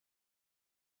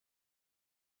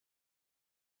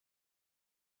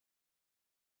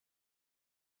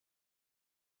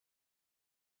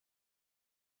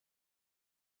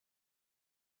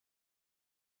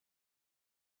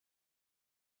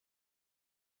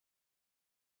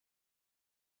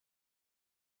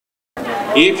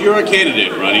If you're a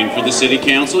candidate running for the City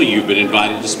Council, you've been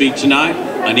invited to speak tonight.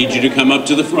 I need you to come up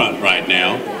to the front right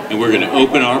now, and we're going to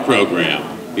open our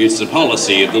program. It's the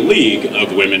policy of the League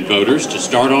of Women Voters to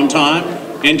start on time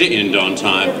and to end on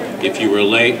time. If you were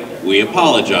late, we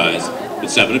apologize, but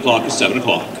 7 o'clock is 7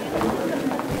 o'clock.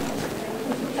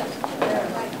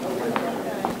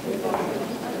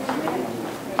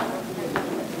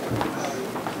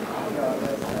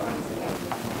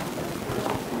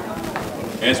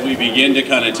 As we begin to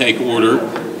kind of take order,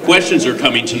 questions are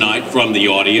coming tonight from the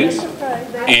audience,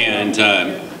 and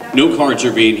no cards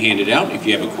are being handed out. If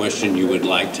you have a question you would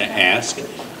like to ask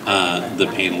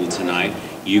the panel tonight,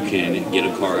 you can get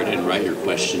a card and write your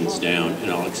questions down,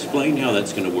 and I'll explain how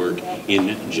that's going to work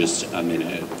in just a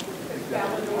minute.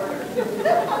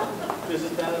 This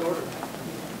is ballot order.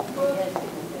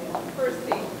 First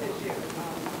seat is you.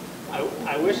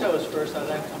 I wish I was first. I'm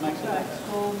actually next.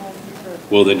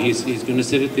 Well, then he's going to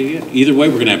sit at the end. Either way,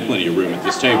 we're going to have plenty of room at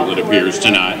this table, it appears,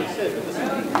 tonight.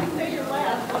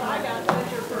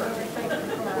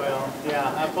 Well,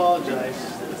 yeah, I apologize.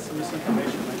 It's some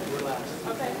misinformation. We're last.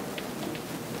 Okay.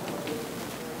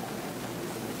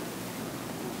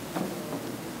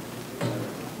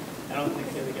 I don't think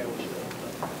the other guy will show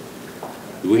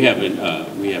up.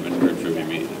 We haven't heard from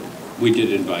him either. We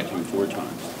did invite him 4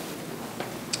 times.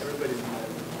 Everybody's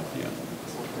invited. Yeah.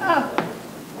 Oh.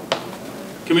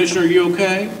 Commissioner, are you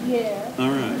okay? Yeah. All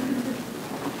right.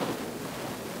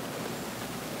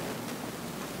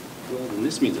 Well, then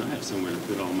this means I have somewhere to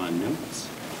put all my notes.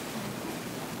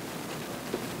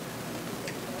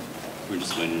 We're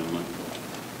just waiting on mine.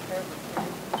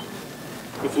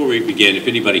 Before we begin, if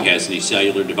anybody has any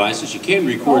cellular devices, you can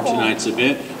record tonight's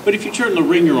event, but if you turn the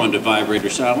ringer on to vibrate or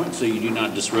silent so you do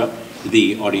not disrupt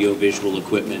the audio-visual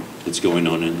equipment that's going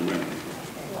on in the room.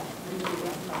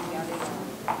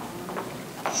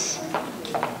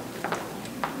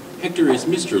 Hector, is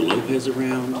Mr. Lopez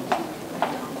around?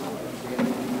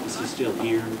 Is he still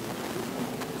here?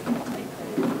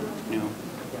 No?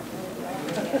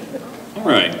 All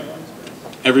right.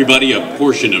 Everybody, a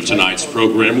portion of tonight's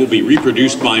program will be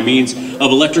reproduced by means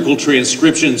of electrical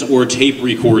transcriptions or tape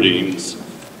recordings.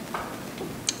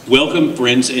 Welcome,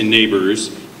 friends and neighbors,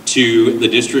 to the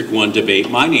District 1 debate.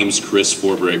 My name's Chris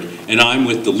Forbrich, and I'm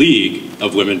with the League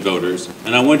of Women Voters.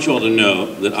 And I want you all to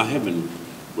know that I have been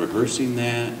rehearsing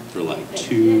that for like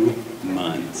 2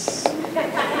 months.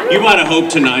 You might have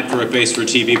hoped tonight for a face for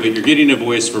TV, but you're getting a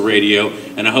voice for radio,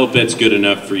 and I hope that's good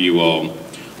enough for you all.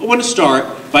 I want to start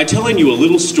by telling you a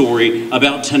little story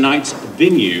about tonight's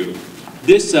venue.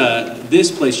 This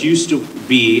place used to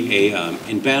be a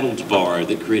embattled bar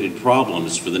that created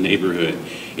problems for the neighborhood.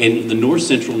 In the North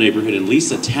Central neighborhood, and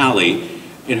Lisa Talley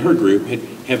and her group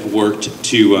have worked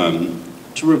to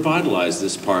revitalize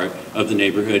this part of the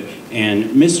neighborhood. And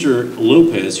Mr.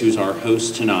 Lopez, who's our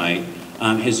host tonight,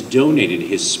 has donated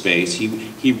his space.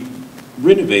 He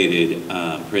renovated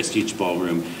Prestige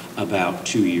Ballroom about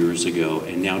 2 years ago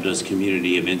and now does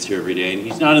community events here every day. And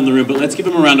he's not in the room, but let's give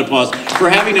him a round of applause for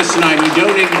having us tonight. He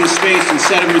donated his space and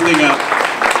set everything up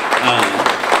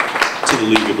to the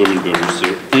League of Women Voters.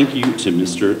 So thank you to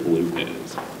Mr.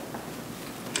 Lopez.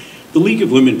 The League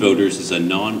of Women Voters is a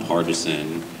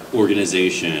nonpartisan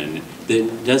organization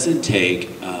that doesn't take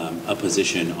a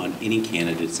position on any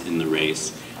candidates in the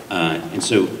race. And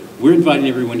so we're inviting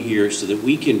everyone here so that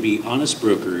we can be honest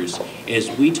brokers as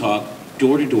we talk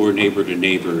door to door, neighbor to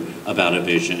neighbor about a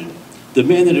vision. The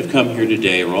men that have come here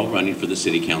today are all running for the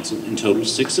City Council. In total,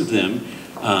 6 of them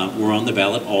were on the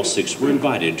ballot. All 6 were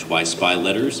invited, twice by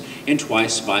letters and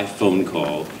twice by phone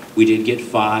call. We did get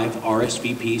 5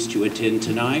 RSVPs to attend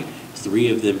tonight. 3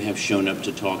 of them have shown up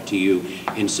to talk to you.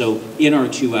 And so in our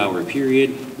 2-hour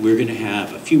period, we're going to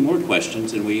have a few more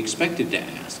questions than we expected to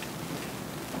ask.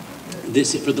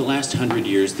 For the last 100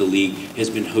 years, the League has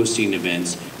been hosting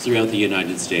events throughout the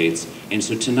United States. And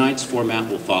so tonight's format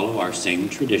will follow our same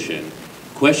tradition.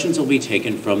 Questions will be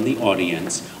taken from the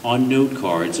audience on note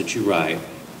cards that you write.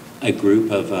 A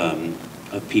group of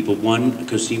people, one,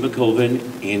 Cosima Colvin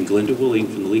and Glenda Willing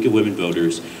from the League of Women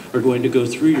Voters, are going to go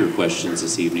through your questions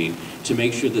this evening to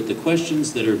make sure that the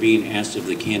questions that are being asked of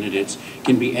the candidates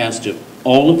can be asked of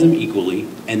all of them equally,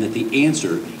 and that the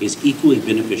answer is equally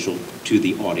beneficial to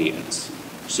the audience.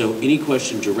 So any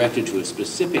question directed to a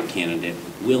specific candidate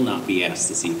will not be asked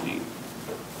this evening.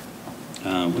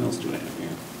 What else do I have here?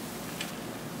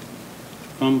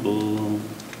 Fumble.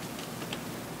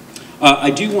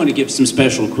 I do want to give some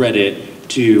special credit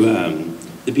to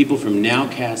the people from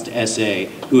Nowcast SA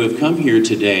who have come here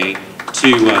today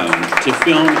to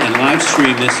film and live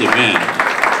stream this event.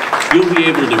 You'll be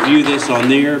able to view this on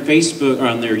their Facebook or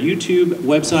on their YouTube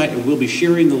website, and we'll be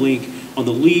sharing the link on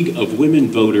the League of Women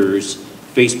Voters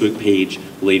Facebook page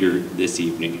later this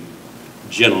evening.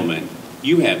 Gentlemen,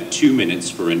 you have 2 minutes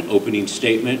for an opening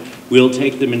statement. We'll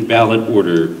take them in ballot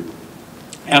order.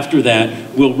 After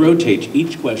that, we'll rotate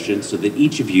each question so that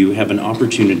each of you have an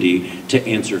opportunity to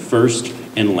answer first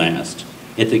and last.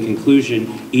 At the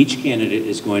conclusion, each candidate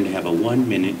is going to have a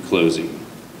 1-minute closing.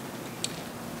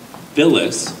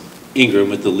 Phyllis Ingram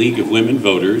with the League of Women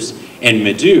Voters and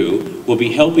Madhu will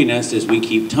be helping us as we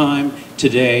keep time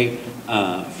today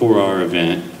for our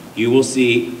event. You will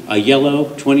see a yellow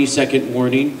 20-second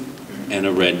warning and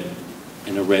a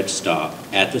red stop.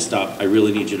 At the stop, I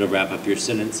really need you to wrap up your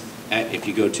sentence. If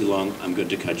you go too long, I'm going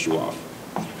to cut you off.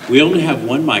 We only have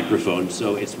one microphone,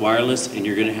 so it's wireless, and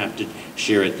you're going to have to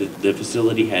share it. The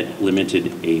facility had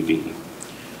limited AV.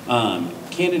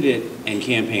 Candidate and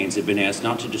campaigns have been asked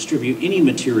not to distribute any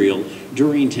material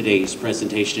during today's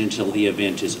presentation until the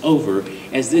event is over,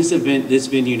 as this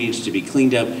venue needs to be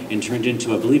cleaned up and turned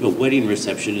into, I believe, a wedding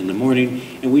reception in the morning,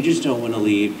 and we just don't want to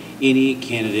leave any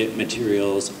candidate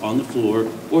materials on the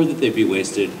floor or that they be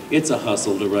wasted. It's a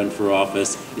hustle to run for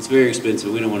office. It's very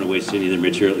expensive. We don't want to waste any of the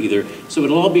material either. So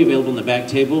it'll all be available on the back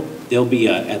table. They'll be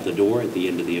at the door at the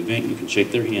end of the event. You can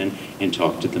shake their hand and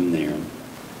talk to them there.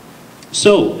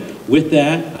 So, with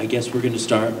that, I guess we're going to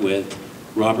start with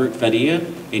Robert Feria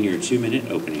in your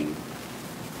 2-minute opening.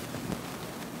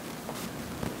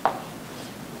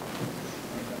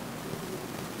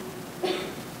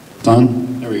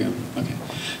 On? There we go. Okay.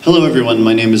 Hello, everyone.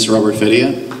 My name is Robert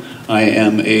Feria. I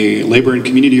am a labor and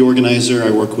community organizer.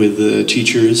 I work with the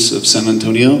teachers of San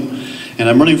Antonio, and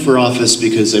I'm running for office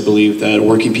because I believe that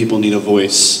working people need a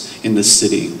voice in this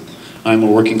city. I'm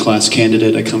a working class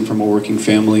candidate. I come from a working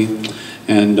family.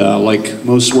 And like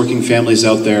most working families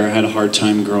out there, I had a hard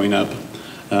time growing up.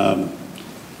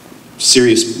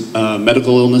 Serious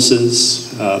medical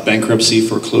illnesses, bankruptcy,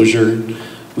 foreclosure.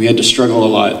 We had to struggle a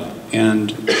lot. And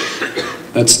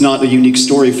that's not a unique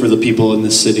story for the people in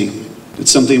this city.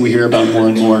 It's something we hear about more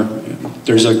and more.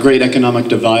 There's a great economic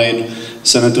divide.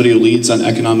 San Antonio leads on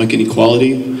economic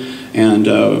inequality. And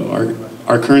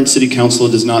our current city council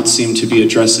does not seem to be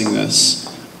addressing this.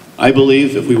 I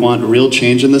believe if we want real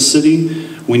change in this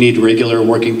city, we need regular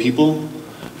working people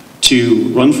to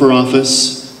run for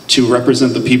office, to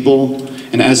represent the people,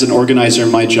 and as an organizer,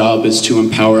 my job is to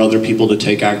empower other people to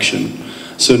take action.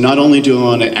 So not only do I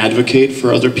want to advocate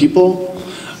for other people,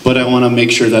 but I want to make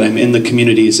sure that I'm in the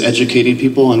communities educating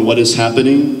people on what is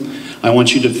happening. I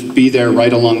want you to be there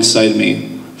right alongside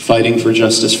me, fighting for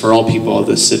justice for all people of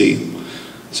this city.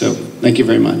 So thank you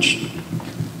very much.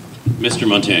 Mr.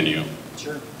 Montaño.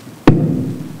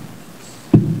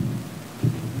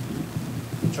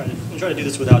 Try to do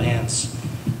this without hands.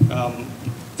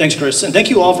 Thanks, Chris, and thank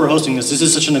you all for hosting this. This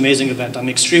is such an amazing event. I'm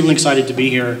extremely excited to be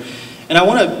here. And I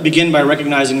want to begin by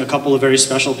recognizing a couple of very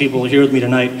special people here with me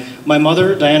tonight. My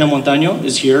mother, Diana Montaño,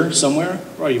 is here somewhere.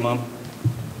 Where are you, Mom?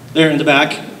 There in the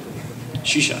back.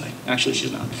 She's shy. Actually,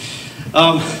 she's not.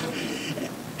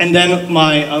 And then,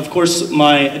 of course,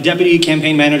 my deputy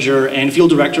campaign manager and field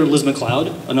director, Liz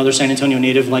McLeod, another San Antonio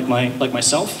native like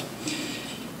myself.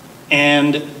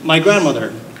 And my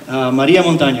grandmother, Maria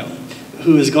Montaño,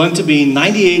 who is going to be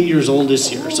 98 years old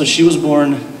this year. So she was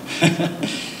born,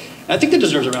 I think that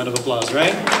deserves a round of applause,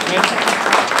 right?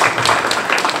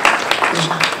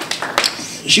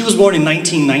 She was born in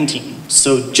 1919,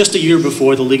 so just a year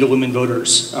before the League of Women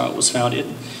Voters was founded.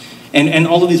 And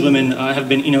all of these women have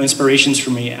been, inspirations for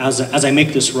me as I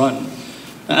make this run.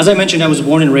 As I mentioned, I was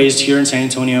born and raised here in San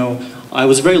Antonio. I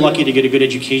was very lucky to get a good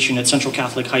education at Central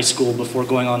Catholic High School before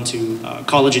going on to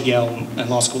college at Yale and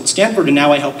law school at Stanford, and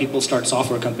now I help people start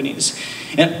software companies.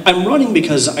 And I'm running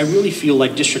because I really feel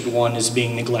like District 1 is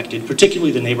being neglected,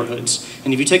 particularly the neighborhoods.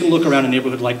 And if you take a look around a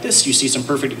neighborhood like this, you see some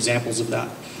perfect examples of that.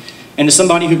 And as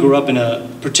somebody who grew up in a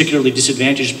particularly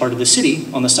disadvantaged part of the city,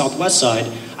 on the southwest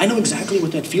side, I know exactly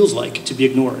what that feels like to be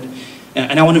ignored.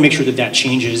 And I want to make sure that that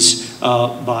changes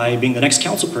by being the next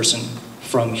council person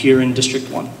from here in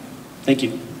District 1. Thank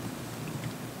you.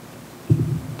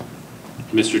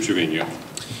 Mr. Treviño.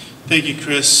 Thank you,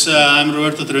 Chris. I'm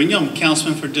Roberto Treviño. I'm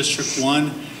councilman for District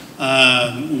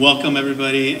 1. Welcome,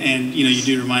 everybody. And, you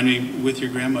do remind me with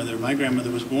your grandmother. My grandmother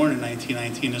was born in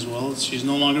 1919 as well. She's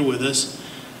no longer with us.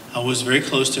 I was very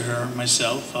close to her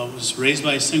myself. I was raised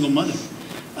by a single mother.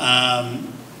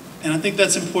 And I think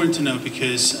that's important to know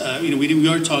because, we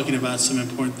are talking about some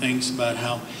important things about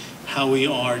how we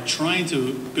are trying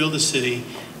to build a city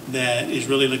that is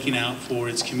really looking out for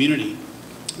its community.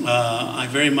 I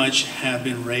very much have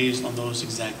been raised on those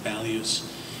exact values.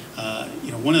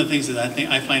 One of the things that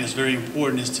I find is very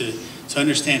important is to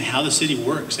understand how the city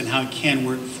works and how it can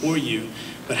work for you,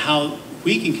 but how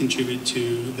we can contribute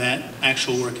to that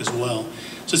actual work as well.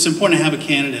 So it's important to have a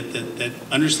candidate that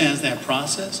understands that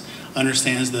process,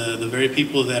 understands the very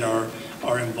people that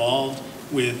are involved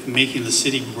with making the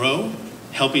city grow,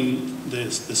 helping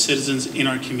the citizens in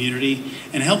our community,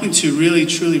 and helping to really,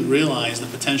 truly realize the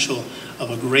potential of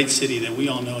a great city that we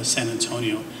all know as San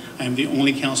Antonio. I am the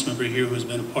only council member here who has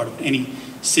been a part of any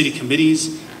city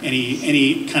committees,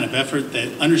 any kind of effort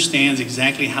that understands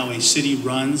exactly how a city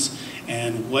runs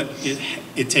and what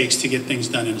it takes to get things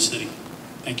done in a city.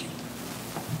 Thank you.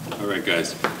 All right,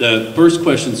 guys. The first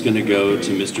question is going to go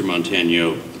to Mr.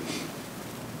 Montaño.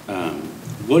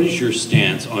 What is your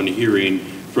stance on hearing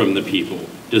from the people?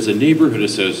 Does a neighborhood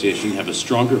association have a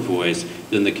stronger voice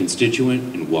than the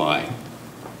constituent, and why?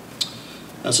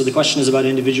 So the question is about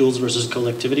individuals versus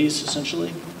collectivities,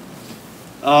 essentially.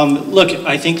 Look,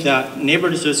 I think that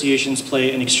neighborhood associations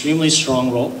play an extremely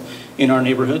strong role in our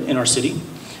neighborhood, in our city.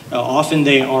 Often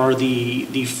they are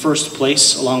the first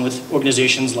place, along with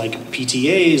organizations like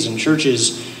PTAs and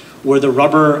churches, where the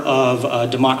rubber of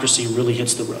democracy really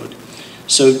hits the road.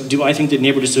 So do I think that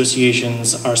neighborhood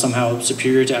associations are somehow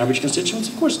superior to average constituents?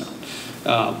 Of course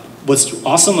not. What's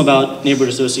awesome about neighborhood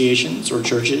associations or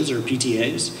churches or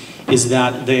PTAs is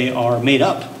that they are made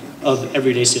up of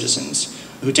everyday citizens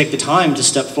who take the time to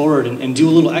step forward and do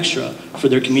a little extra for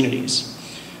their communities.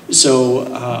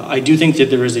 So I do think that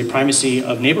there is a primacy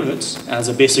of neighborhoods as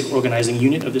a basic organizing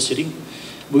unit of the city.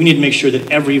 We need to make sure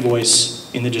that every voice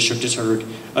in the district is heard,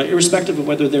 irrespective of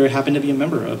whether they happen to be a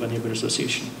member of a neighborhood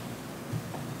association.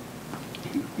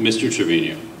 Mr.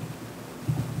 Treviño.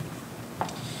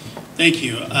 Thank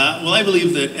you. Well, I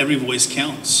believe that every voice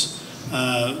counts.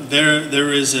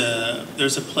 There's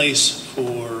a place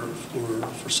for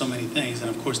so many things, and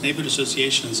of course, neighborhood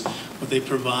associations, what they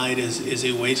provide is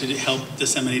a way to help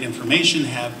disseminate information,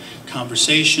 have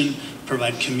conversation,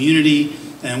 provide community,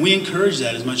 and we encourage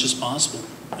that as much as possible.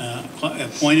 A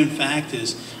point in fact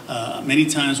is many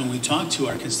times when we talk to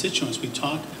our constituents,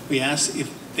 we ask if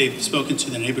they've spoken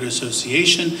to the neighborhood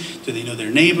association, do they know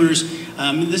their neighbors?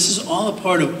 This is all a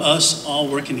part of us all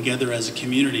working together as a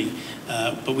community,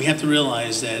 but we have to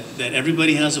realize that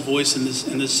everybody has a voice in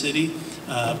this city,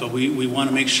 but we want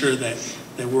to make sure that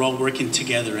we're all working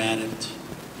together at it.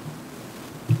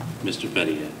 Mr.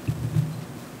 Feria.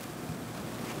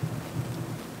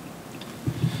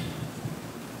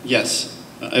 Yes,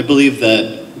 I believe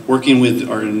that working with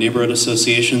our neighborhood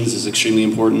associations is extremely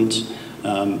important.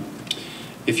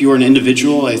 If you are an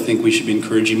individual, I think we should be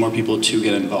encouraging more people to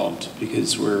get involved,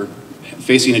 because we're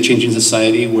facing a changing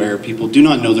society where people do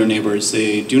not know their neighbors,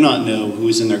 they do not know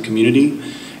who's in their community,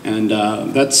 and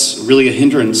that's really a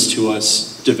hindrance to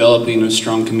us developing a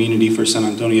strong community for San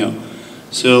Antonio.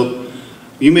 So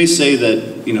you may say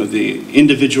that the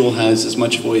individual has as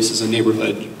much voice as a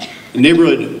neighborhood. A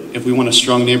neighborhood, if we want a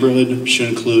strong neighborhood, should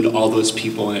include all those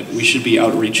people in it. We should be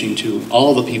outreaching to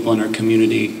all the people in our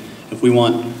community if we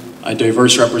want a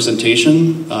diverse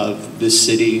representation of this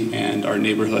city and our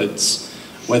neighborhoods,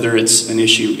 whether it's an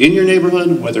issue in your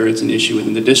neighborhood, whether it's an issue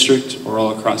within the district, or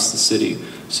all across the city.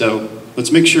 So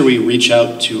let's make sure we reach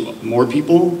out to more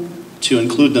people to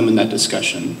include them in that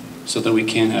discussion so that we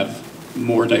can have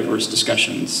more diverse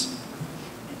discussions.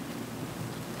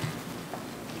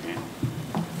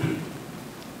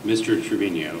 Mr.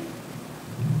 Treviño.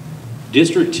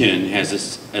 District 10 has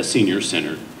a senior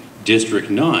center. District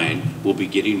 9 will be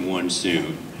getting one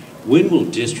soon. When will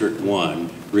District 1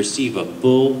 receive a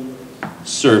full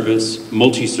service,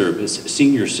 multi-service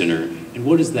senior center, and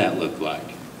what does that look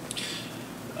like?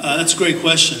 That's a great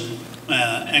question.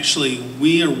 Actually,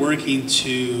 we are working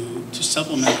to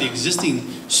supplement the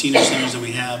existing senior centers that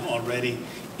we have already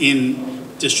in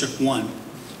District 1.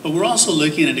 But we're also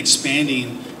looking at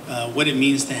expanding what it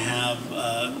means to have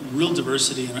real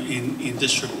diversity in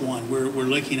District 1. We're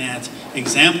looking at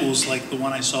examples like the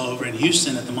one I saw over in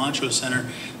Houston at the Montaño Center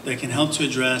that can help to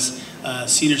address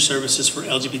senior services for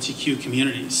LGBTQ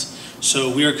communities.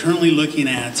 So we are currently looking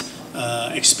at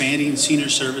expanding senior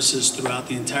services throughout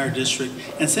the entire district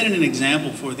and setting an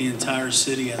example for the entire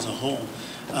city as a whole.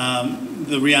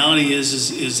 The reality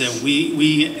is that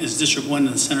we as District 1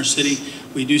 in the center city,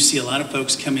 we do see a lot of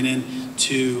folks coming in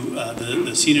to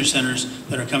the senior centers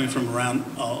that are coming from around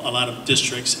a lot of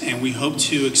districts, and we hope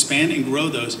to expand and grow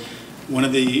those. One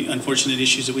of the unfortunate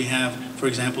issues that we have, for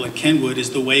example, at Kenwood, is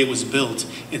the way it was built.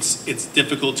 It's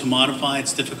difficult to modify,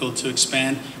 it's difficult to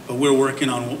expand, but we're working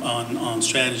on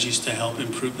strategies to help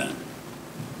improve that.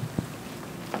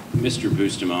 Mr.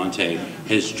 Bustamante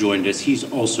has joined us. He's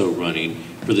also running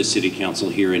for the City Council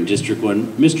here in District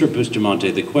 1. Mr.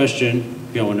 Bustamante, the question,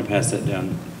 if you want to pass that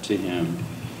down to him,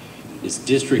 is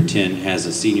District 10 has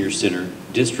a senior center.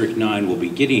 District 9 will be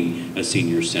getting a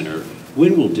senior center.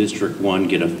 When will District 1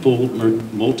 get a full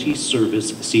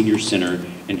multi-service senior center,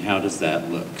 and how does that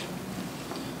look?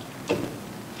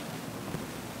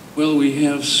 Well, we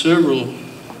have several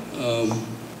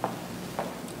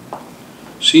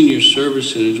senior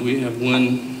service centers. We have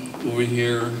one over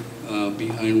here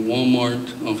behind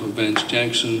Walmart off of Vance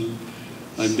Jackson.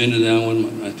 I've been to that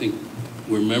one. I think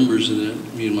we're members of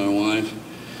that, me and my wife.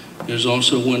 There's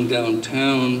also one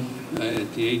downtown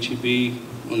at the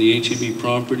HEB, on the HEB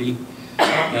property.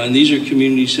 And these are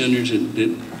community centers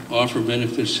that offer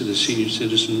benefits to the senior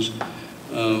citizens.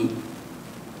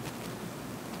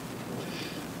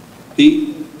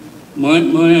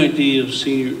 My idea of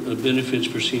senior benefits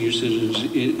for senior citizens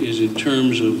is in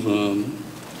terms of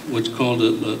what's called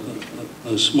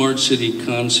a smart city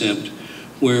concept,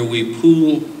 where we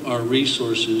pool our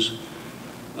resources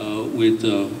with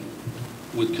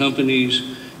companies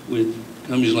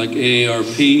like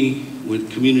AARP,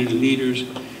 with community leaders,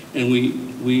 and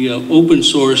we open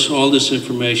source all this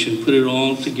information, put it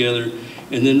all together,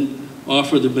 and then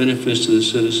offer the benefits to the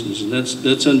citizens. And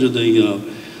that's under the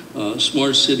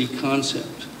smart city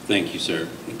concept. Thank you, sir.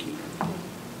 Thank you.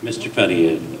 Mr.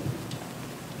 Feria.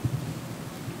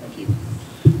 Thank you.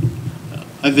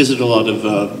 I visit a lot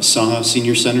of SAHA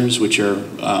senior centers, which are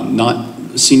not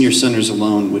senior centers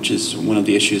alone, which is one of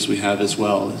the issues we have as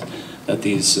well, that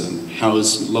these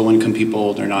house low-income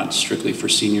people. They're not strictly for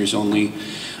seniors only.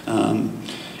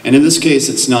 And in this case,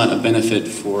 it's not a benefit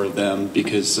for them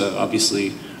because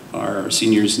obviously our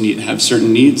seniors have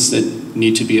certain needs that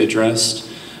need to be addressed.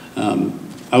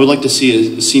 I would like to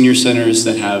see senior centers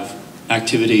that have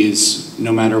activities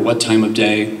no matter what time of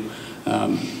day,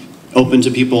 open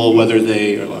to people whether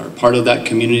they are part of that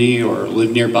community or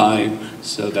live nearby,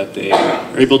 so that they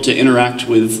are able to interact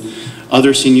with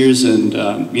other seniors. And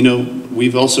you know,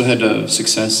 we've also had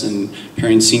success in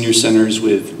pairing senior centers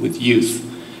with youth.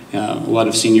 A lot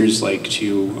of seniors like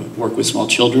to work with small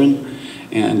children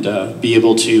and be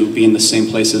able to be in the same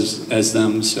places as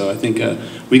them. So I think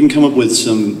we can come up with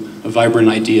some vibrant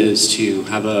ideas to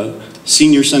have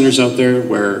senior centers out there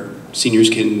where seniors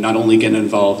can not only get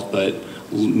involved, but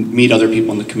meet other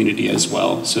people in the community as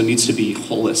well. So it needs to be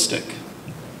holistic.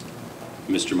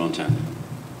 Mr. Montaño.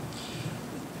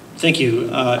 Thank you.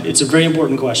 It's a very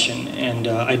important question, and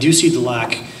I do see the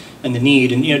lack and the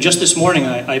need. And you know, just this morning,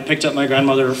 I picked up my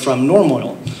grandmother from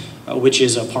Normoil, which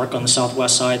is a park on the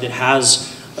southwest side that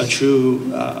has a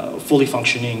true, fully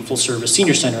functioning, full-service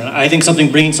senior center. And I think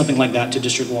bringing something like that to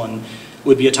District 1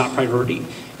 would be a top priority.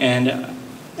 And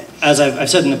as I've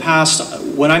said in the past,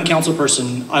 when I'm council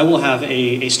person, I will have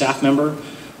a staff member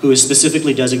who is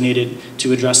specifically designated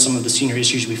to address some of the senior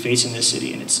issues we face in this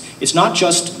city. And it's not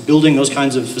just building those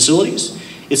kinds of facilities,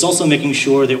 it's also making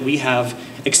sure that we have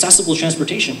accessible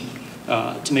transportation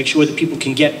to make sure that people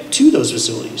can get to those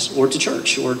facilities or to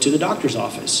church or to the doctor's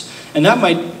office. And that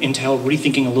might entail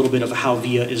rethinking a little bit of how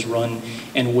VIA is run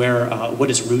and what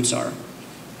its roots are.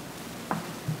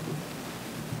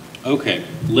 Okay,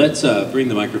 let's bring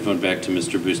the microphone back to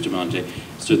Mr. Bustamante.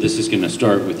 So this is going to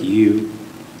start with you.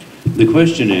 The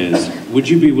question is, would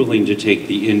you be willing to take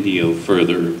the NDO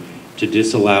further to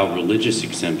disallow religious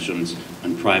exemptions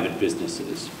on private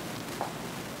businesses?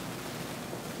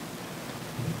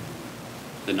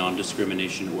 The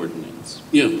non-discrimination ordinance.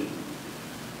 Yeah,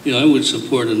 I would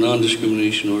support a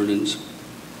non-discrimination ordinance.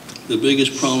 The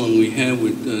biggest problem we have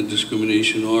with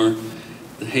discrimination are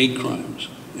the hate crimes.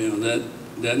 You know,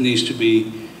 that needs to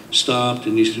be stopped.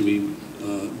 It needs to be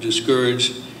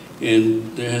discouraged,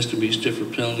 and there has to be stiffer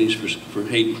penalties for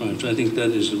hate crimes. I think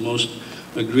that is the most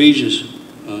egregious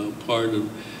part of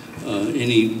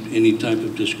any type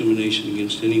of discrimination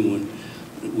against anyone.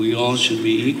 We all should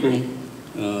be equal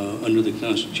under the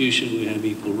Constitution. We have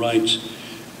equal rights,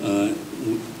 and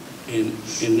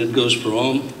that goes for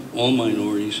all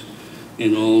minorities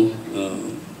and all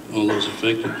those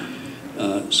affected.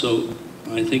 So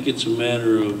I think it's a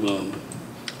matter of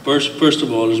first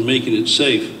of all is making it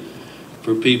safe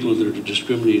for people that are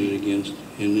discriminated against,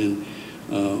 and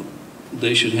then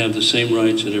they should have the same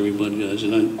rights that everybody does.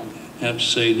 And I have to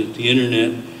say that the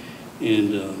internet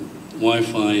and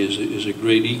Wi-Fi is a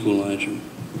great equalizer.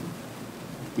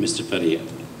 Mr. Feria.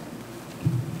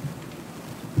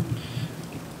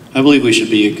 I believe we should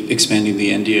be expanding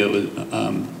the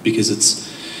NDO because it's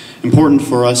important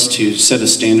for us to set a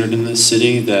standard in this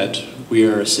city that we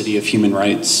are a city of human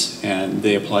rights and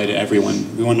they apply to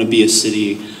everyone. We want to be a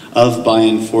city of by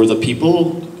and for the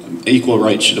people. Equal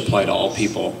rights should apply to all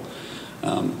people.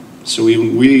 So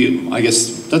I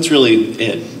guess that's really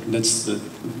it.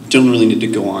 Don't really need to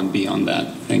go on beyond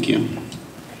that. Thank you.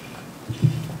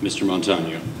 Mr.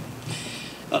 Montaño.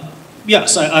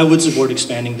 Yes, I would support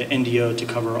expanding the NDO to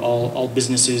cover all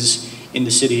businesses in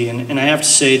the city. And I have to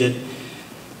say that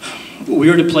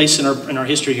we're at a place in our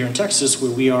history here in Texas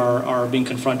where we are being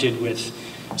confronted with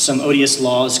some odious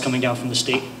laws coming down from the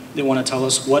state that want to tell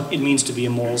us what it means to be a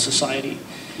moral society.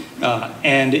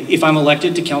 And if I'm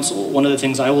elected to council, one of the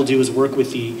things I will do is work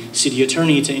with the city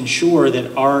attorney to ensure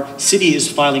that our city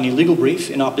is filing a legal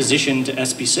brief in opposition to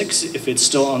SB 6 if it's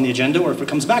still on the agenda or if it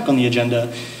comes back on the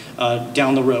agenda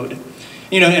down the road.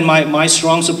 You know, and my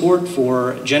strong support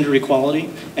for gender equality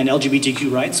and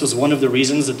LGBTQ rights was one of the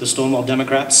reasons that the Stonewall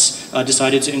Democrats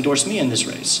decided to endorse me in this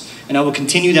race. And I will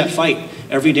continue that fight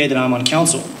every day that I'm on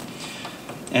council.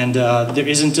 And there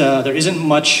isn't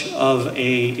much of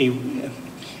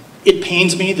it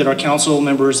pains me that our council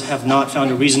members have not found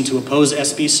a reason to oppose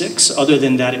SB 6 other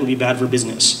than that it would be bad for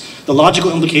business. The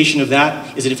logical implication of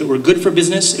that is that if it were good for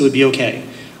business, it would be okay.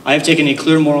 I have taken a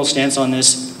clear moral stance on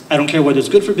this. I don't care whether it's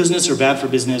good for business or bad for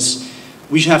business.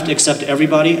 We should have to accept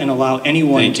everybody and allow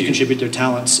anyone to contribute their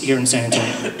talents here in San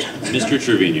Antonio. Mr.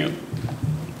 Treviño.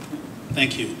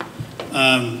 Thank you.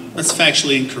 That's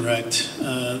factually incorrect.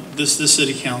 This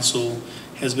city council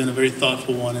has been a very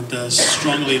thoughtful one and does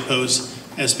strongly oppose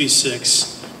SB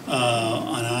 6, and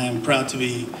I am proud to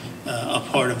be a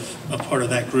part of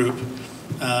that group.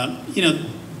 You know,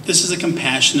 this is a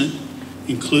compassionate,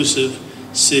 inclusive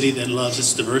city that loves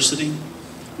its diversity.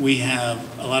 We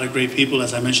have a lot of great people,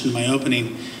 as I mentioned in my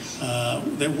opening,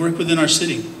 that work within our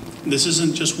city. This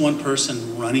isn't just one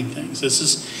person running things. This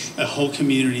is a whole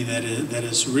community that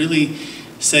is really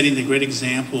setting the great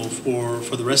example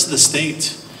for the rest of the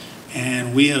state.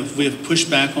 And we have pushed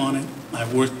back on it.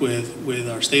 I've worked with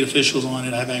our state officials on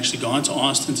it. I've actually gone to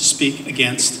Austin to speak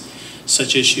against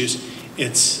such issues.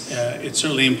 It's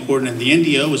certainly important. And the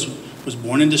NDO was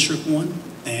born in District 1,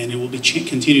 and it will be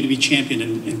continue to be championed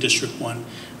in District 1.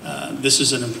 This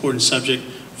is an important subject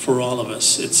for all of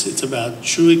us. It's about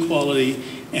true equality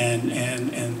and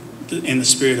in the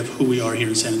spirit of who we are here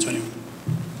in San Antonio.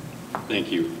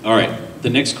 Thank you. All right, the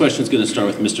next question is going to start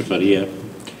with Mr. Feria.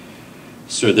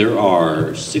 So there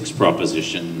are 6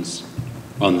 propositions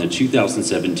on the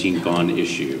 2017 bond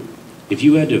issue. If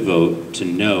you had to vote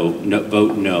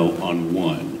no on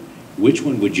one, which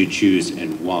one would you choose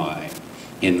and why?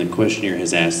 And the questionnaire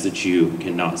has asked that you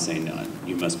cannot say none.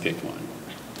 You must pick one.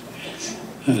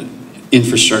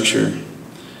 Infrastructure.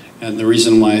 And the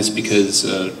reason why is because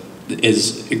it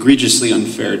is egregiously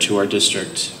unfair to our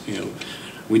district. You know,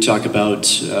 we talk about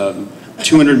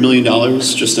 $200 million,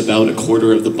 just about a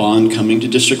quarter of the bond coming to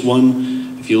District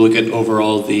 1. If you look at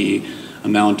overall the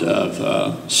amount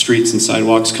of streets and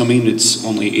sidewalks coming, it's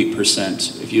only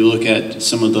 8%. If you look at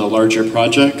some of the larger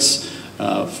projects,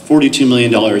 $42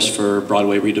 million for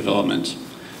Broadway redevelopment.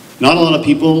 Not a lot of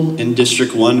people in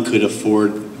District 1 could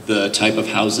afford the type of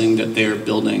housing that they're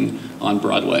building on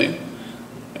Broadway.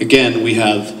 Again, we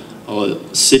have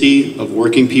a city of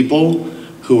working people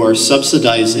who are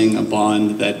subsidizing a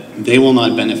bond that they will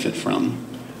not benefit from.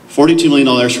 $42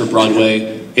 million for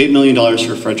Broadway, $8 million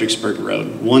for Fredericksburg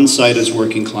Road. One side is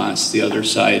working class, the other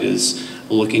side is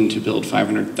looking to build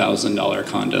 $500,000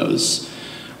 condos.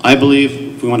 I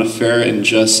believe if we want a fair and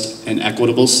just and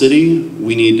equitable city,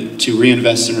 we need to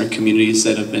reinvest in our communities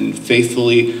that have been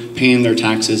faithfully paying their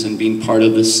taxes and being part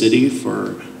of this city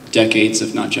for decades,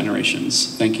 if not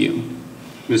generations. Thank you.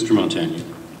 Mr. Montaño.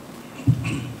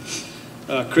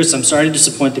 Chris, I'm sorry to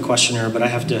disappoint the questioner, but I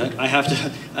have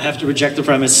to reject the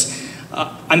premise.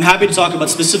 I'm happy to talk about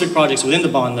specific projects within the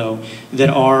bond, though, that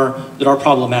are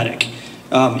problematic.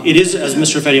 It is, as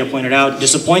Mr. Feria pointed out,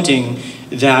 disappointing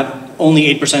that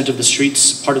only 8% of the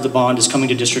streets part of the bond is coming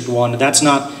to District 1. That's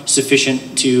not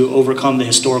sufficient to overcome the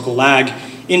historical lag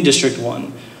in District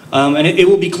 1. And it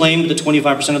will be claimed that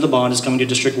 25% of the bond is coming to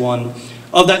District 1.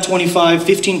 Of that 25,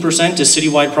 15% is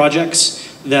citywide projects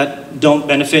that don't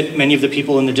benefit many of the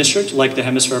people in the district, like the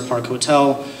Hemisphere Park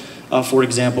Hotel, for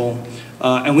example.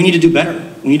 And we need to do better.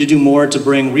 We need to do more to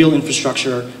bring real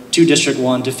infrastructure to District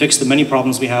 1 to fix the many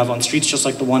problems we have on streets just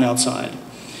like the one outside.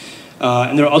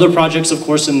 And there are other projects, of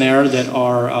course, in there that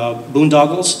are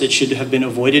boondoggles that should have been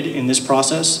avoided in this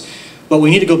process. What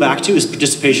we need to go back to is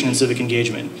participation and civic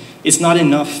engagement. It's not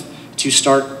enough to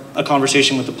start a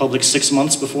conversation with the public 6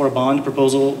 months before a bond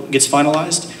proposal gets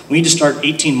finalized. We need to start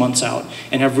 18 months out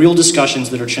and have real discussions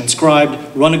that are transcribed,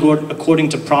 run according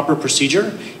to proper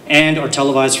procedure, and are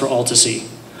televised for all to see.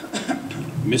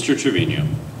 Mr. Treviño.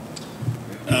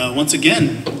 Once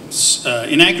again, it's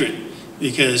inaccurate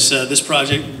because this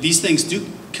project, these things do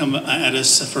come at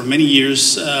us for many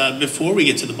years before we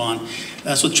get to the bond.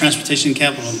 That's what Transportation and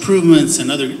Capital Improvements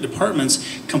and other departments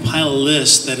compile a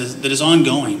list that is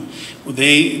ongoing.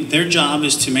 Their job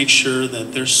is to make sure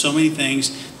that there's so many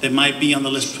things that might be on the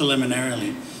list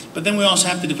preliminarily. But then we also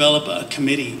have to develop a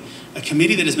committee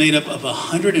that is made up of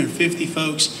 150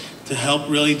 folks to help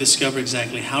really discover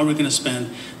exactly how we're going to spend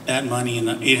that money in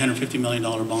the $850 million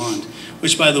bond,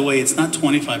 which, by the way, it's not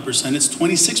 25%, it's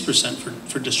 26%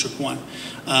 for District 1.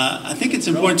 I think it's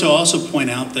important to also point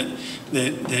out that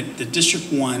the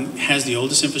District 1 has the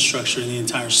oldest infrastructure in the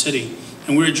entire city,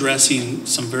 and we're addressing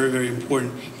some very, very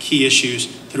important key issues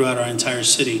throughout our entire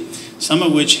city, some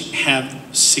of which have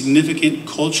significant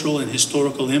cultural and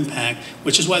historical impact,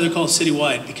 which is why they're called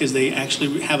citywide, because they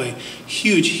actually have a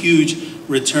huge, huge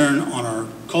return on our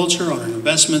culture, on our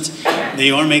investments. They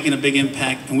are making a big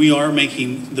impact, and we are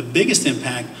making the biggest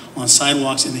impact on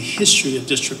sidewalks in the history of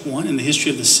District 1 and the history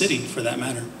of the city, for that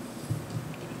matter.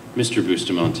 Mr.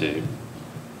 Bustamante.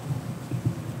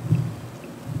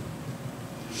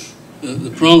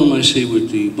 The problem I see with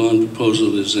the bond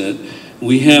proposal is that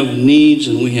we have needs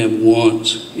and we have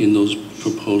wants in those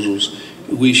proposals.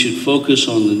 We should focus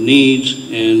on the needs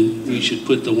and we should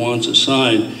put the wants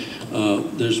aside.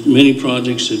 There's many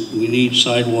projects that we need,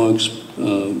 sidewalks,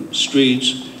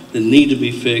 streets that need to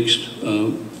be fixed,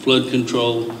 flood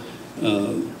control,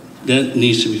 that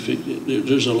needs to be fixed.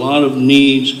 There's a lot of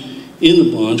needs in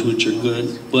the bonds, which are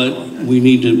good, but we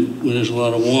need to, when there's a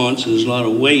lot of wants, there's a lot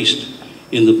of waste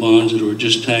in the bonds that were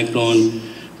just tacked on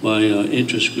by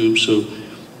interest groups. So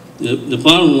the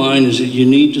bottom line is that you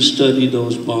need to study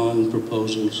those bond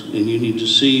proposals and you need to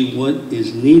see what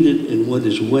is needed and what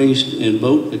is waste and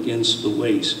vote against the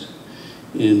waste.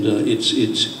 And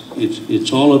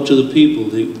it's all up to the people.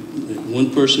 One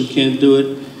person can't do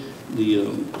it.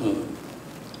 The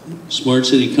smart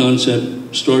city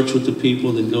concept starts with the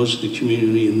people, then goes to the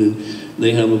community, and then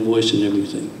they have a voice in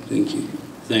everything. Thank you.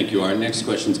 Thank you. Our next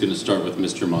question is going to start with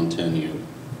Mr. Montaño.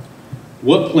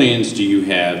 What plans do you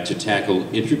have to tackle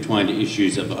intertwined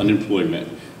issues of unemployment,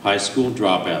 high school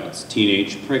dropouts,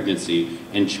 teenage pregnancy,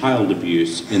 and child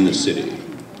abuse in the city?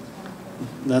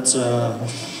 That's a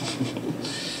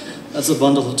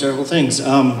bundle of terrible things.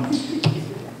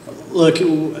 Look,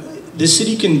 the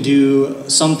city can do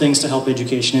some things to help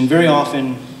education, and very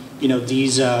often, you know,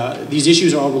 these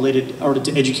issues are all related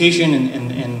to education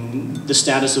and the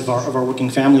status of our working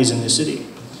families in this city.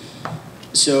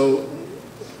 So,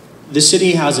 the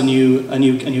city has a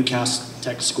new cast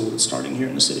tech school that's starting here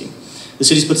in the city. The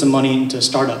city's put some money into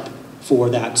startup for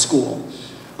that school.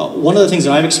 One of the things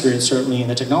that I've experienced, certainly in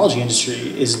the technology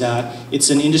industry, is that it's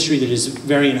an industry that is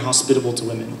very inhospitable to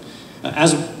women.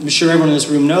 As I'm sure everyone in this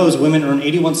room knows, women earn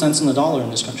 81 cents on the dollar in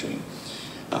this country.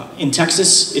 In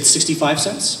Texas, it's 65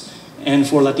 cents, and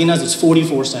for Latinas, it's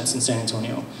 44 cents in San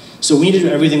Antonio. So we need to do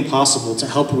everything possible to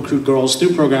help recruit girls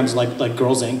through programs like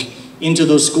Girls Inc. into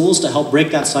those schools to help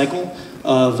break that cycle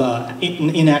of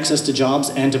in access to jobs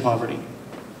and to poverty.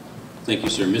 Thank you,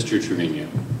 sir. Mr. Treviño.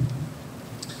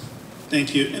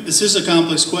 Thank you. This is a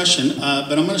complex question,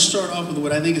 but I'm going to start off with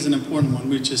what I think is an important one,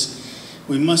 which is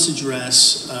we must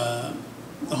address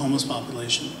the homeless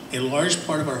population. A large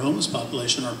part of our homeless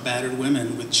population are battered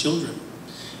women with children.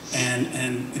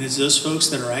 And it's those folks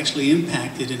that are actually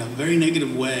impacted in a very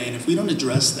negative way. And if we don't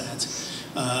address that,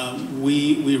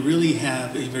 we really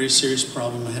have a very serious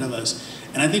problem ahead of us.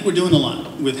 And I think we're doing a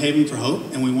lot with Haven for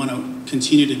Hope, and we want to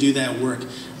continue to do that work.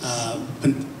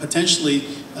 Potentially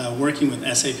working with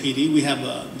SAPD. We have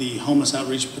the Homeless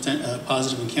Outreach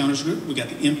Positive Encounters Group. We got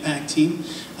the Impact Team.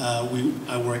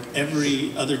 I work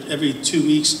every 2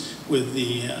 weeks with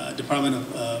the Department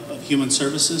of Human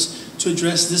Services to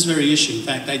address this very issue. In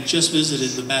fact, I just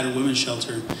visited the battered women's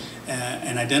shelter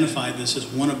and identified this as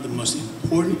one of the most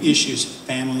important issues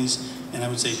families, and I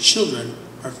would say children,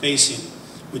 are facing.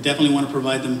 We definitely want to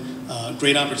provide them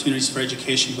great opportunities for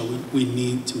education, but we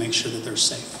need to make sure that they're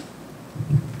safe.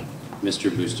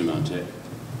 Mr. Bustamante.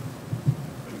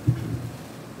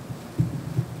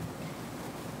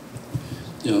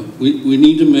 Yeah, we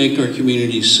need to make our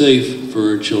communities safe for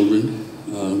our children.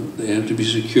 They have to be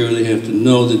secure. They have to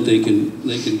know that they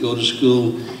can go to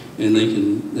school and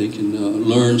they can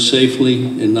learn safely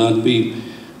and not be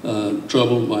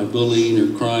troubled by bullying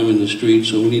or crime in the streets.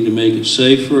 So we need to make it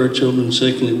safe for our children.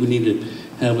 Secondly, we need to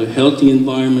have a healthy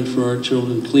environment for our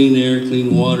children, clean air,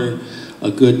 clean water,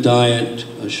 a good diet,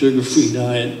 a sugar-free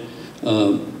diet,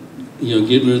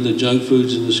 get rid of the junk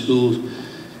foods in the schools.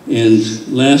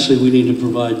 And lastly, we need to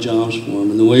provide jobs for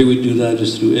them. And the way we do that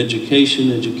is through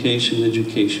education, education,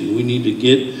 education. We need to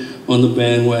get on the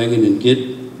bandwagon and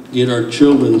get our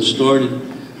children started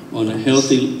on a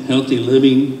healthy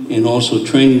living and also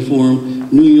training for them.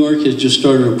 New York has just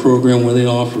started a program where they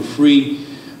offer free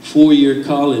 4-year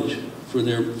college for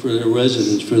their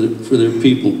residents, for their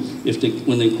people,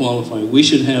 when they qualify. We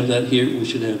should have that here. We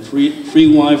should have free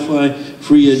Wi-Fi,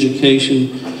 free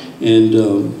education,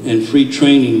 and free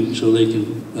training so they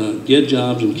can get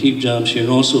jobs and keep jobs here,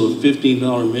 and also a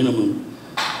 $15 minimum.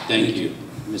 Thank you.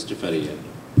 Mr. Feria.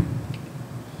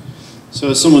 So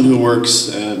as someone who works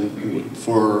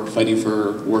for fighting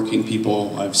for working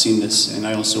people, I've seen this, and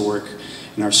I also work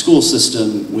in our school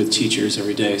system with teachers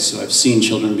every day, so I've seen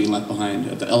children being left behind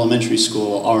at the elementary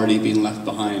school, already being left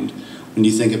behind. When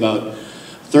you think about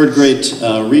third grade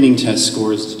reading test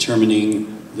scores determining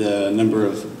the number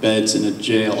of beds in a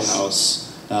jailhouse,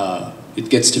 it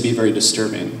gets to be very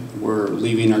disturbing. We're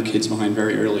leaving our kids behind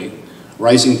very early.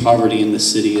 Rising poverty in the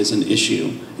city is an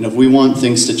issue, and if we want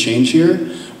things to change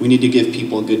here, we need to give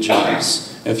people good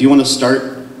jobs. If you want to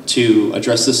start to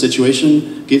address this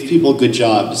situation, give people good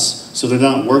jobs so they're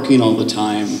not working all the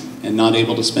time and not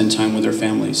able to spend time with their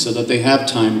families, so that they have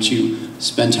time to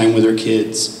spend time with their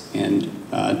kids and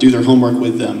do their homework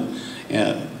with them.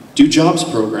 Do jobs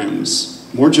programs,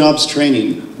 more jobs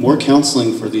training, more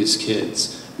counseling for these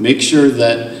kids. Make sure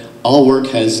that all work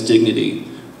has dignity,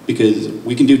 because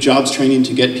we can do jobs training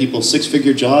to get people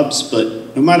 6-figure jobs,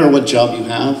 but no matter what job you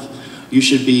have, you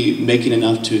should be making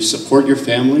enough to support your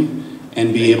family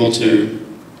and be able to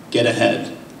get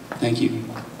ahead. Thank you.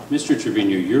 Mr.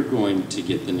 Treviño, you're going to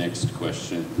get the next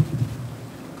question.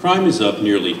 Crime is up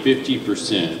nearly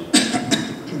 50%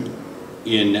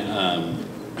 in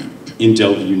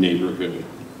Delview neighborhood,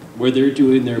 where they're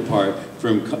doing their part,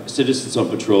 from Citizens on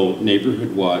Patrol,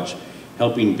 Neighborhood Watch,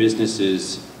 helping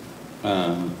businesses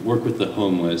work with the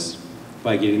homeless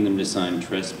by getting them to sign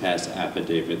trespass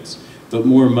affidavits. But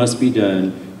more must be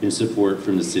done in support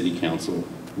from the City Council.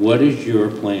 What is your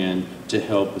plan to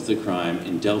help with the crime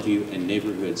in Delview and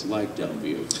neighborhoods like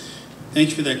Delview? Thank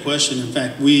you for that question. In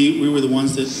fact, we were the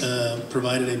ones that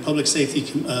provided a public safety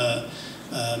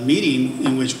meeting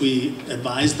in which we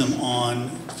advised them on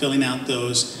filling out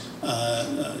those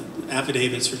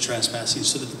affidavits for trespassing,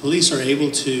 so that the police are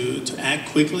able to act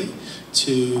quickly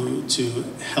to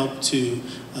help to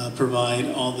provide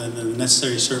all the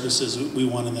necessary services we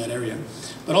want in that area.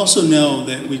 But also know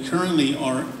that we currently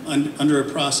are under a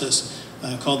process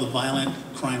called the Violent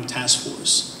Crime Task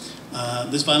Force.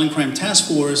 This Violent Crime Task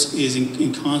Force is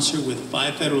in concert with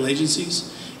 5 federal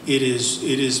agencies. It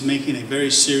is making a very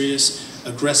serious,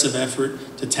 aggressive effort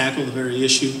to tackle the very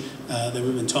issue that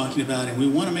we've been talking about, and we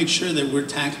want to make sure that we're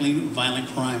tackling violent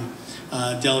crime.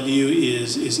 Delview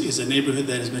is a neighborhood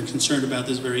that has been concerned about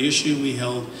this very issue. We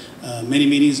held many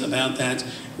meetings about that.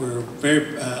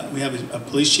 We have a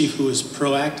police chief who is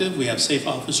proactive. We have safe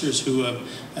officers who have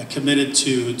committed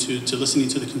to listening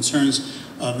to the concerns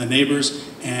of the neighbors,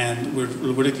 and we're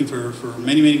looking for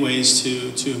many ways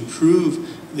to improve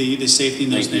the safety in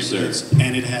those neighborhoods,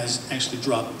 and it has actually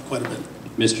dropped quite a bit.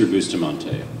 Mr.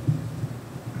 Bustamante.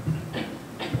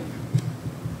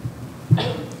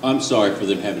 I'm sorry for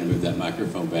them having to move that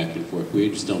microphone back and forth.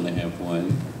 We just only have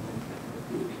one.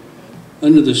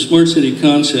 Under the smart city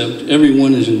concept,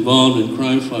 everyone is involved in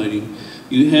crime fighting.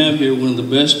 You have here one of the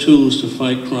best tools to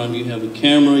fight crime. You have a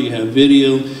camera, you have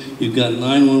video, you've got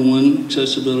 911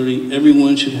 accessibility.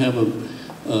 Everyone should have a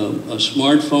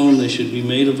smartphone. They should be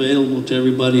made available to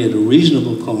everybody at a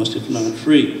reasonable cost, if not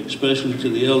free, especially to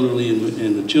the elderly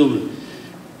and the children.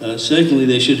 Secondly,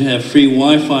 they should have free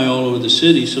Wi-Fi all over the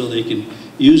city so they can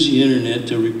use the internet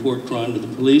to report crime to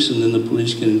the police, and then the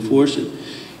police can enforce it.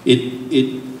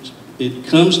 It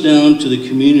comes down to the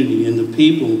community and the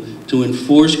people to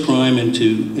enforce crime and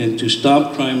to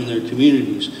stop crime in their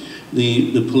communities.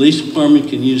 The police department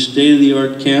can use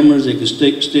state-of-the-art cameras. They can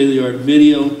state-of-the-art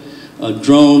video,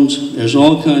 drones. There's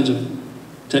all kinds of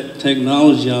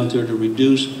technology out there to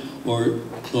reduce or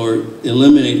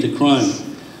eliminate the crime.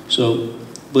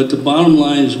 But the bottom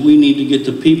line is we need to get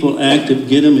the people active,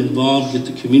 get them involved, get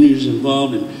the communities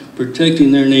involved in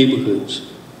protecting their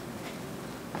neighborhoods.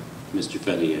 Mr.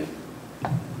 Feria.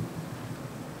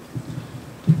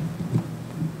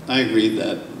 I agree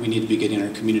that we need to be getting our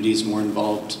communities more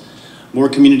involved. More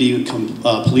community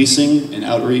policing and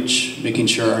outreach, making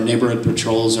sure our neighborhood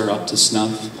patrols are up to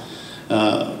snuff.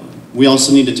 We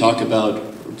also need to talk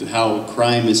about how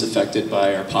crime is affected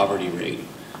by our poverty rate.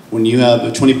 When you have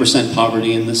a 20%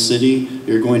 poverty in this city,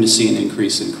 you're going to see an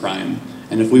increase in crime.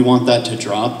 And if we want that to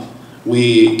drop,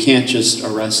 we can't just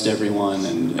arrest everyone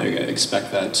and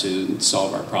expect that to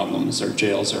solve our problems. Our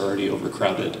jails are already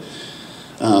overcrowded.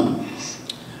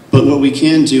 But what we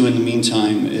can do in the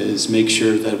meantime is make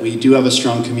sure that we do have a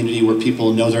strong community where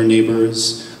people know their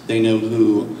neighbors, They know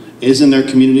who is in their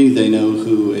community, they know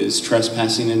who is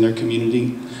trespassing in their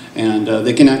community, and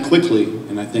they can act quickly.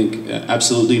 And I think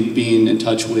absolutely being in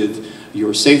touch with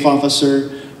your safe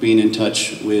officer, being in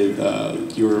touch with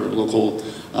your local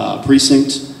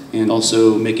precinct, and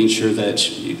also making sure that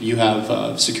you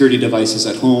have security devices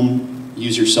at home,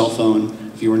 use your cell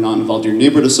phone. If you are not involved in your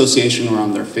neighborhood association or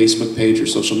on their Facebook page or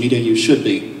social media, you should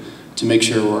be, to make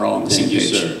sure we're all on the same page.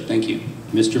 Thank you, sir. Thank you.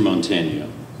 Mr. Montaño.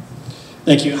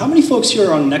 Thank you. How many folks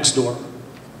here are on Nextdoor?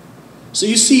 So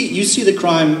you see the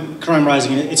crime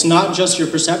rising. It's not just your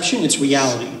perception, it's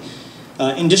reality.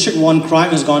 In District 1,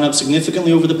 crime has gone up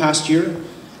significantly over the past year.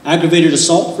 Aggravated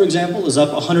assault, for example, is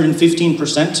up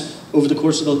 115% over the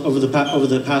course of over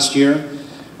the past year.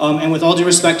 And with all due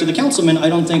respect to the councilman, I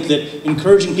don't think that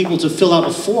encouraging people to fill out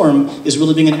a form is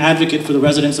really being an advocate for the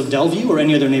residents of Delview or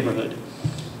any other neighborhood.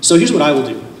 So here's what I will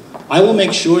do. I will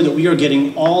make sure that we are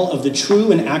getting all of the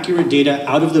true and accurate data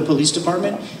out of the police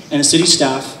department and the city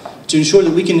staff to ensure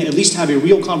that we can at least have a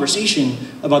real conversation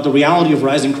about the reality of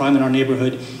rising crime in our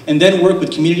neighborhood, and then work with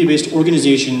community-based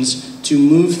organizations to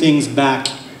move things back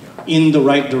in the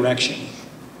right direction.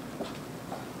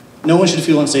 No one should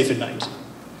feel unsafe at night.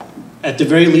 At the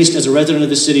very least, as a resident of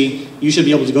the city, you should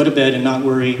be able to go to bed and not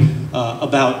worry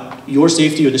about your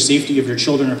safety or the safety of your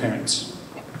children or parents.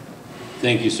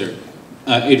 Thank you, sir.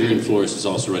 Adrian Flores is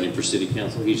also running for city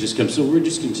council. He's just come, so we're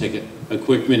just going to take a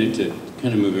quick minute to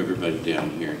kind of move everybody down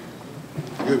here.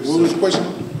 What was the question?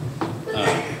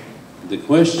 The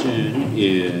question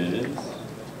is,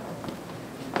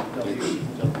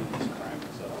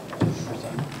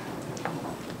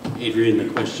 Adrian, the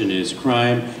question is,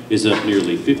 crime is up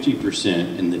nearly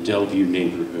 50% in the Delview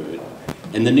neighborhood,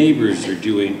 and the neighbors are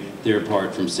doing their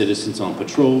part, from citizens on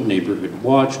patrol, neighborhood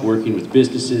watch, working with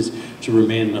businesses to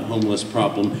remain the homeless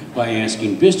problem by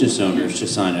asking business owners to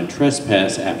sign a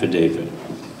trespass affidavit.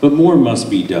 But more must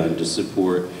be done to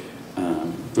support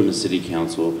from the city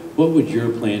council. What would your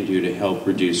plan do to help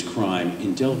reduce crime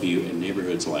in Delview and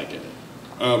neighborhoods like it?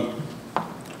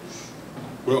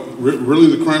 Well, really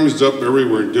the crime is up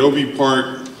everywhere. In Delview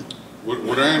Park,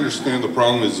 what I understand the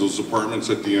problem is those apartments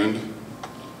at the end,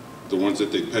 the ones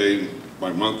that they pay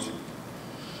by month.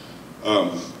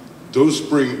 Those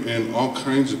bring in all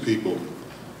kinds of people.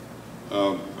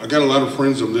 I got a lot of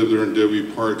friends that live there in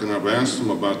Delview Park, and I've asked them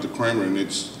about the crime rate, and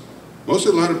it's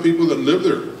mostly a lot of people that live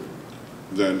there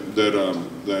that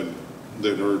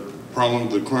are problem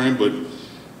with the crime. But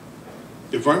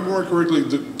if I remember correctly,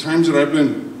 the times that I've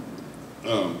been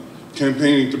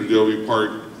campaigning through Delview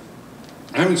Park,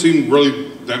 I haven't seen really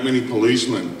that many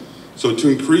policemen. So to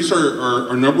increase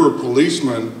our number of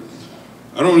policemen,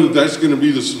 I don't know if that's going to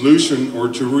be the solution, or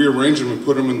to rearrange them and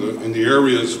put them in the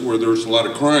areas where there's a lot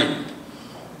of crime.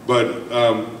 But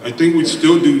I think we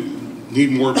still do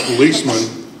need more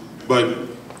policemen. But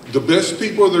the best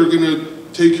people that are going to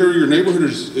take care of your neighborhood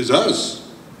is us.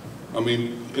 I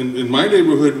mean, in my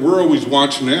neighborhood, we're always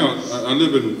watching out. I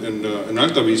live in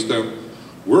Alta Vista.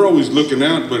 We're always looking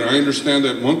out, but I understand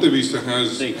that Monte Vista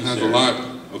has a lot.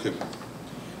 Okay.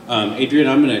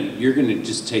 Adrian, you're gonna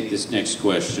just take this next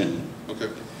question. Okay.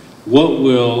 What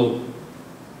will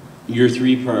your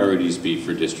 3 priorities be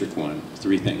for District 1?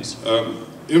 3 things.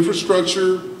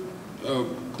 Infrastructure,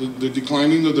 the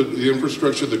declining of the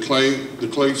infrastructure, the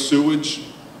clay sewage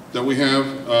that we have,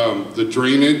 the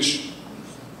drainage,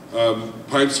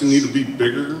 pipes need to be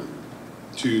bigger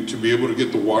to be able to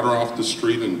get the water off the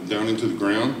street and down into the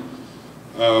ground.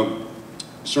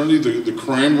 Certainly the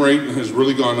crime rate has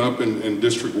really gone up in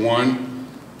District 1.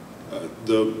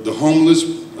 The homeless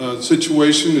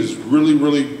situation is really,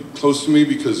 really close to me,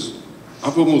 because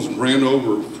I've almost ran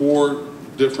over 4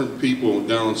 different people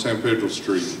down on San Pedro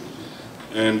Street.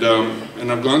 And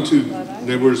I've gone to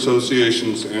neighborhood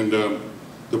associations, and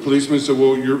the policeman said,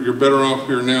 well, you're better off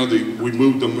here now. We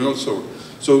moved them also.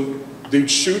 So they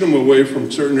shoot them away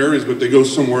from certain areas, but they go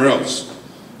somewhere else.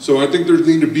 So I think there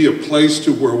needs to be a place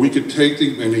to where we could take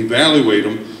them and evaluate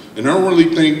them. And I don't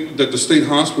really think that the state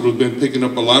hospital has been picking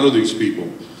up a lot of these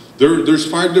people. There's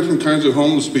 5 different kinds of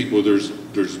homeless people. There's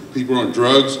people on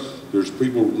drugs. There's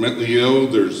people mentally ill.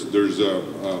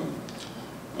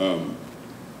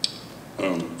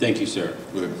 Thank you, sir.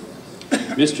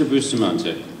 Mr.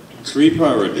 Bustamante, 3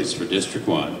 priorities for District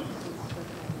 1.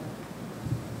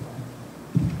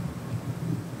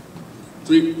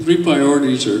 3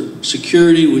 priorities are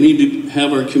security. We need to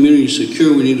have our community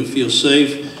secure. We need to feel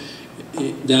safe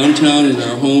downtown, in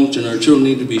our homes, and our children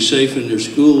need to be safe in their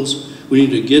schools. We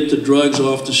need to get the drugs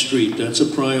off the street. That's a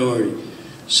priority.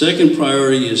 Second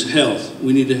priority is health.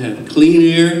 We need to have clean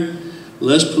air.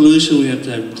 less pollution, we have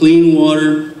to have clean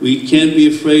water. We can't be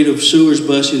afraid of sewers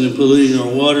busting and polluting our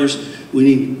waters.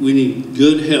 We need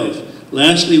good health.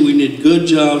 Lastly, we need good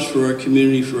jobs for our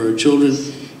community, for our children,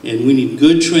 and we need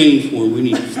good training for them. We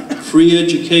need free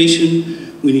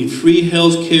education. We need free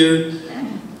health care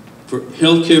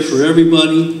for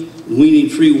everybody. We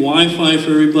need free Wi-Fi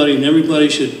for everybody, and everybody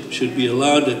should be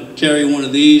allowed to carry one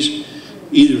of these,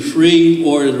 either free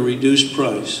or at a reduced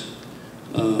price.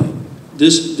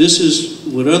 This is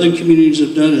what other communities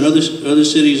have done and other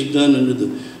cities have done under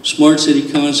the smart city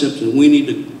concept, and we need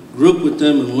to group with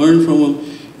them and learn from them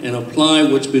and apply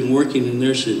what's been working in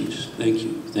their cities. Thank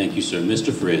you. Thank you, sir.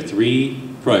 Mr. Freya, 3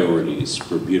 priorities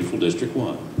for beautiful District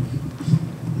 1.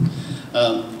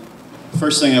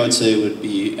 First thing I would say would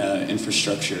be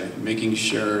infrastructure, making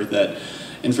sure that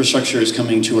infrastructure is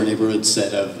coming to our neighborhoods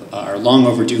that are long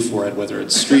overdue for it, whether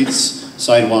it's streets,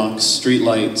 sidewalks, street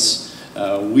lights.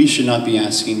 We should not be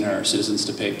asking our citizens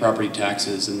to pay property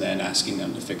taxes and then asking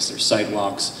them to fix their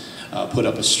sidewalks, put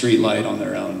up a street light on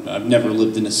their own. I've never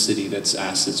lived in a city that's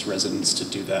asked its residents to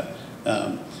do that.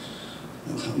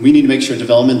 We need to make sure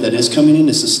development that is coming in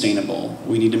is sustainable.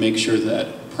 We need to make sure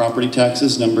that property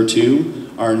taxes, number 2,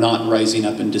 are not rising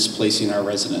up and displacing our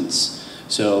residents.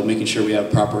 So making sure we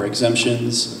have proper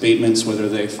exemptions, abatements, whether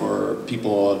they for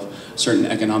people of certain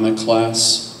economic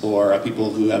class or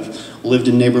people who have lived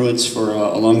in neighborhoods for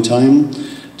a long time,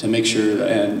 to make sure,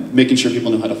 and making sure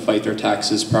people know how to fight their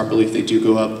taxes properly if they do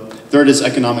go up. Third is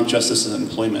economic justice and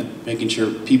employment, making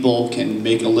sure people can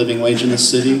make a living wage in the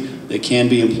city, they can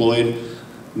be employed.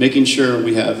 Making sure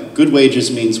we have good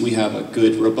wages means we have a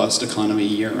good, robust economy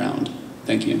year-round.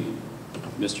 Thank you.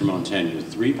 Mr. Montaño,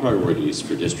 3 priorities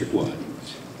for District 1.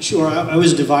 Sure, I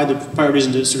always divide the priorities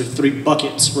into sort of 3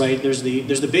 buckets, right? There's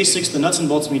the basics, the nuts and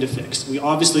bolts we need to fix. We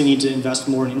obviously need to invest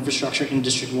more in infrastructure in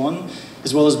District 1,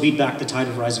 as well as beat back the tide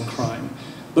of rising crime.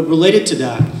 But related to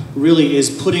that really is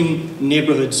putting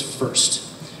neighborhoods first.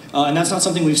 And that's not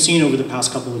something we've seen over the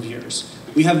past couple of years.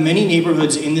 We have many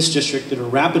neighborhoods in this district that are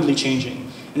rapidly changing.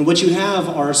 And what you have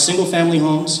are single-family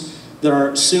homes that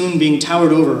are soon being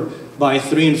towered over by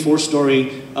 3- and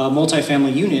 4-story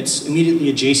multifamily units immediately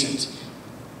adjacent.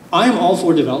 I am all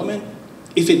for development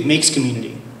if it makes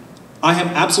community. I am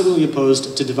absolutely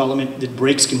opposed to development that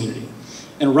breaks community.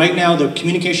 And right now, the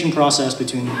communication process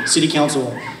between city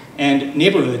council and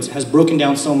neighborhoods has broken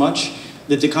down so much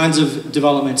that the kinds of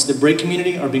developments that break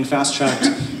community are being fast-tracked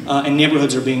and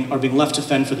neighborhoods are being left to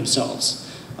fend for themselves.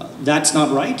 That's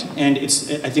not right, and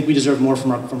I think we deserve more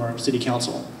from our city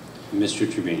council. Mr.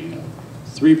 Treviño,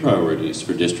 3 priorities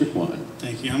for District 1.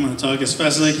 Thank you. I'm going to talk as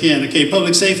fast as I can. Okay,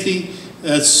 public safety,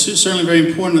 that's certainly very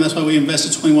important, and that's why we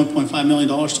invested $21.5 million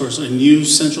towards a new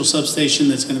central substation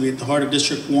that's going to be at the heart of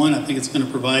District 1. I think it's going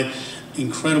to provide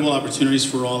incredible opportunities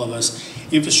for all of us.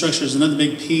 Infrastructure is another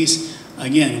big piece.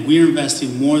 Again, we're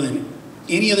investing more than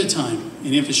any other time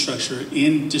in infrastructure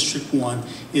in District 1.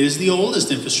 It is the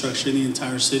oldest infrastructure in the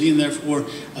entire city, and therefore,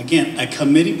 again, a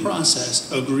committee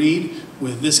process agreed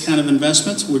with this kind of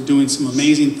investments. We're doing some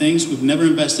amazing things. We've never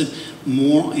invested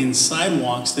more in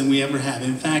sidewalks than we ever have.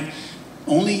 In fact,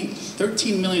 only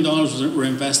 $13 million were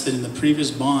invested in the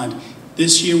previous bond.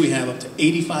 This year we have up to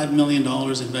 $85 million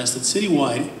invested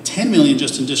citywide, $10 million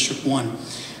just in District 1.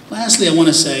 Lastly, I want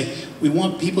to say we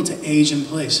want people to age in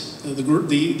place.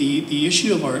 The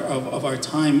issue of our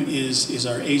time is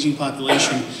our aging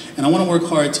population, and I want to work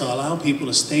hard to allow people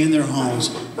to stay in their homes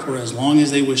for as long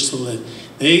as they wish to live.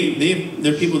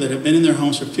 They're people that have been in their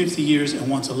homes for 50 years and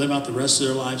want to live out the rest of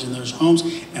their lives in those homes,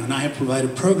 and I have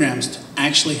provided programs to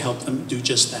actually help them do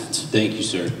just that. Thank you,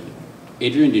 sir.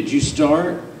 Adrian, did you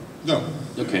start? No.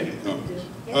 Okay. No.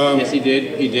 Yes, he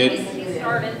did. He did. He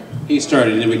started. He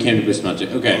started, and then we came to Bustamante.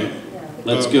 Okay.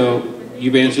 Let's go.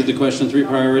 You've answered the question, 3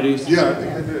 priorities? Yeah, I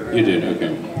think I did. You did,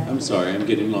 okay. I'm sorry, I'm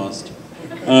getting lost.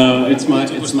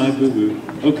 It's my boo-boo.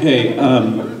 Okay,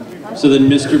 so then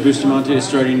Mr. Bustamante is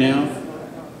starting now?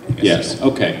 Yes,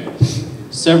 okay.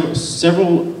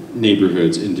 Several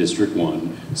neighborhoods in District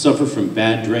 1 suffer from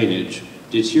bad drainage,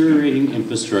 deteriorating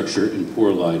infrastructure, and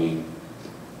poor lighting.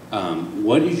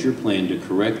 What is your plan to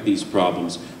correct these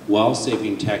problems while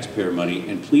saving taxpayer money?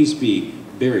 And please be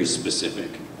very specific.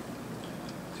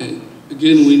 Okay.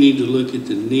 Again, we need to look at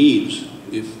the needs.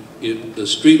 If a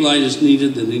street light is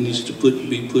needed, then it needs to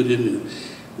be put in there.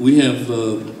 We have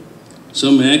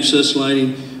some access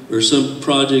lighting or some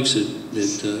projects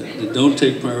that don't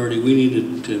take priority. We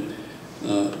need to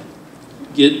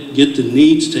get the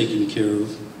needs taken care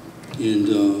of,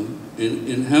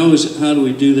 and how do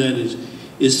we do that?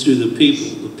 Is through the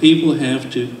people. The people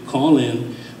have to call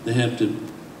in. They have to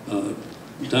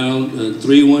dial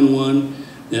 311.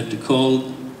 They have to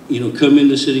call come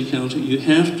into city council,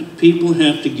 people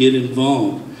have to get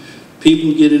involved.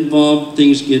 People get involved,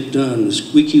 things get done. The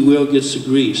squeaky wheel gets the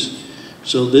grease.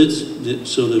 So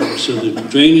the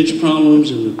drainage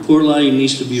problems and the poor lighting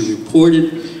needs to be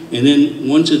reported, and then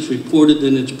once it's reported,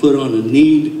 then it's put on a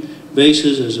need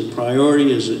basis as a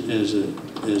priority, as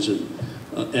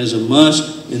a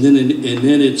must, and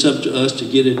then it's up to us to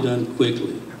get it done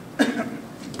quickly.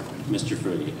 Mr.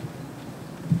 Feria.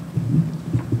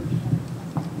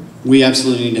 We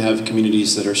absolutely need to have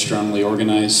communities that are strongly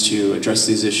organized to address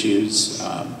these issues.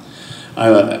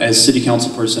 As city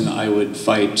council person, I would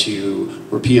fight to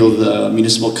repeal the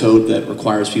municipal code that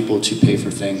requires people to pay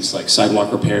for things like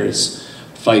sidewalk repairs,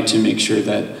 fight to make sure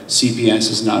that CPS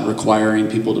is not requiring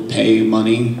people to pay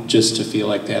money just to feel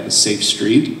like they have a safe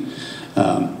street.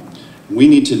 We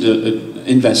need to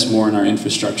invest more in our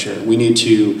infrastructure. We need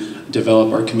to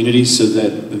develop our communities so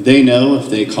that they know if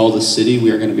they call the city, we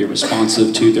are going to be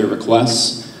responsive to their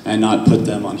requests and not put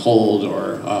them on hold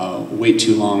or wait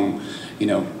too long.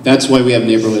 That's why we have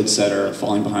neighborhoods that are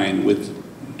falling behind with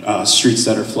streets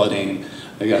that are flooding,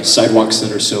 sidewalks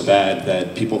that are so bad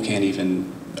that people can't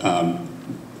even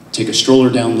take a stroller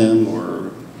down them,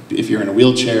 or if you're in a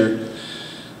wheelchair.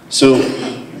 So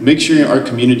make sure our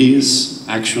communities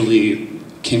actually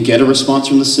can get a response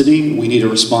from the city. We need a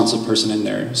responsive person in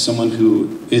there, someone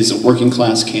who is a working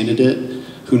class candidate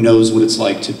who knows what it's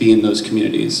like to be in those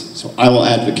communities. So I will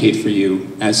advocate for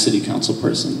you as city council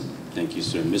person. Thank you,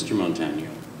 sir. Mr. Montaño.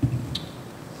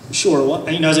 Sure. Well,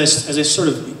 as I sort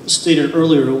of stated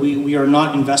earlier, we are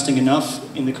not investing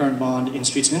enough in the current bond in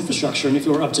streets and infrastructure. And if it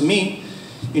were up to me,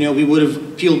 we would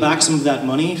have peeled back some of that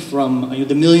money from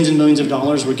the millions and millions of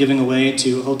dollars we're giving away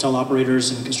to hotel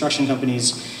operators and construction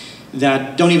companies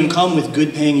that don't even come with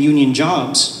good paying union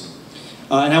jobs.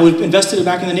 And I would have invested it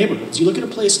back in the neighborhoods. You look at a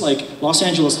place like Los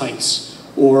Angeles Heights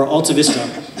or Alta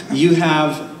Vista, you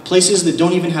have places that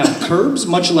don't even have curbs,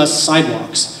 much less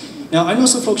sidewalks. Now, I know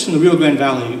some folks from the Rio Grande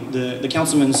Valley, the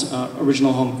councilman's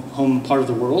original home part of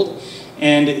the world,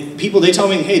 and people, they tell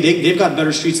me, hey, they've got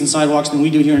better streets and sidewalks than we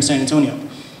do here in San Antonio.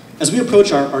 As we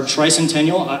approach our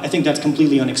tricentennial, I think that's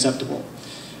completely unacceptable.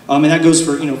 And that goes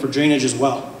for, for drainage as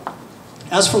well.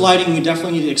 As for lighting, we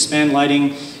definitely need to expand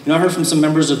lighting. I heard from some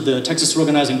members of the Texas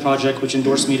Organizing Project, which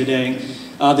endorsed me today,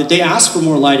 that they asked for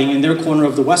more lighting in their corner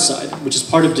of the west side, which is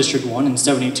part of District 1 in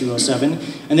 78207,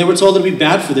 and they were told it would be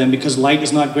bad for them because light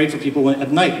is not great for people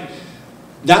at night.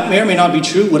 That may or may not be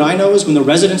true. What I know is when the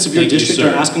residents of your district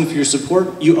are asking for your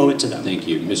support, you owe it to them. Thank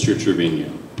you. Mr.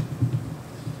 Treviño.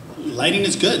 Lighting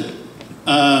is good,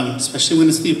 especially when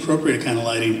it's the appropriate kind of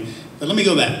lighting. But let me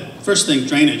go back. First thing,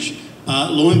 drainage.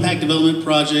 Low-impact development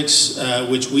projects,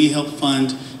 which we help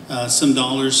fund some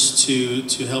dollars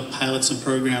to help pilot some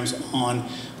programs on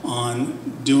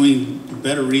doing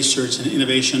better research and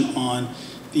innovation on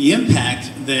the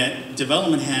impact that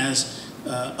development has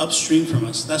upstream from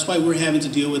us. That's why we're having to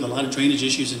deal with a lot of drainage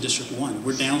issues in District 1.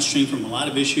 We're downstream from a lot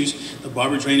of issues. The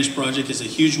Barber Drainage Project is a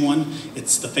huge one.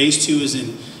 The phase 2 is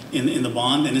in the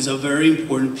bond and is a very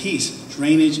important piece.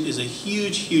 Drainage is a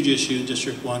huge, huge issue in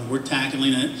District 1. We're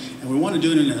tackling it, and we want to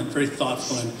do it in a very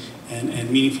thoughtful and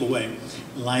meaningful way.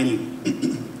 Lighting.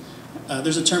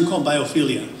 There's a term called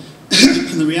biophilia.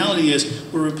 And the reality is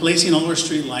we're replacing all our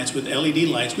street lights with LED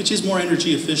lights, which is more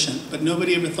energy efficient, but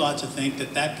nobody ever thought to think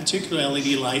that that particular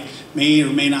LED light may or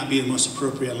may not be the most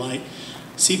appropriate light.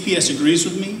 CPS agrees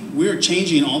with me. We're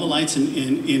changing all the lights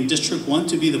in District 1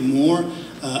 to be the more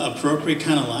appropriate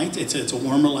kind of light. It's a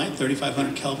warmer light,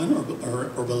 3,500 Kelvin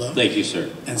or below. Thank you,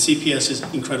 sir. And CPS is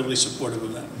incredibly supportive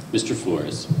of that. Mr.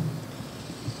 Flores.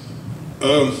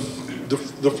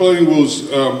 The flooding rules,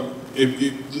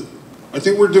 I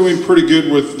think we're doing pretty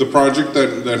good with the project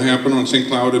that happened on St.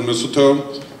 Cloud and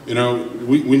Mistletoe.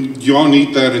 You all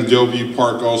need that in Delview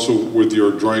Park also with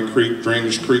your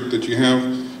drainage creek that you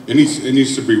have. It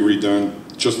needs to be redone,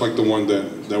 just like the one that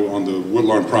on the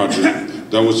Woodlawn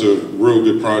project. That was a real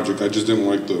good project. I just didn't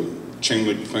like the chain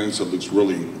link fence that looks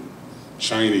really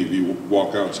shiny if you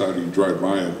walk outside or you drive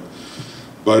by it.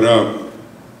 But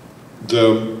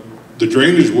the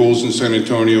drainage rules in San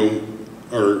Antonio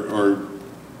are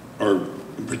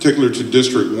in particular to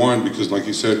District 1 because, like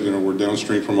you said, we're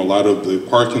downstream from a lot of the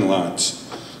parking lots,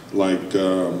 like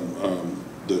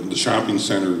the shopping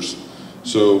centers.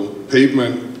 So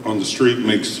pavement on the street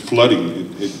makes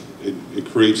flooding. It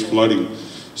creates flooding.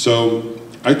 So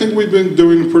I think we've been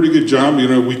doing a pretty good job.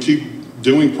 We keep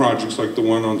doing projects like the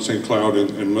one on St. Cloud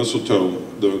and Mistletoe.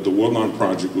 The Woodlawn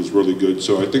project was really good.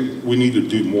 So I think we need to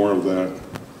do more of that.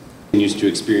 Continues to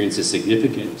experience a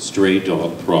significant stray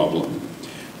dog problem.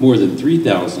 More than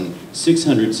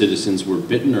 3,600 citizens were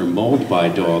bitten or mauled by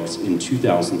dogs in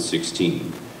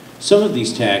 2016. Some of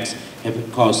these attacks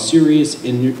have caused serious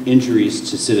injuries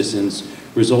to citizens,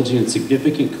 resulting in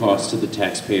significant costs to the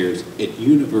taxpayers at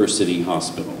University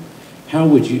Hospital. How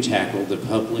would you tackle the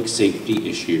public safety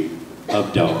issue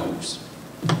of dogs?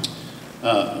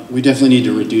 We definitely need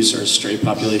to reduce our stray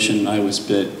population. I was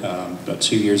bit about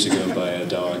 2 years ago by a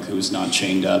dog who was not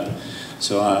chained up.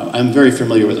 So I'm very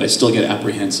familiar with it. I still get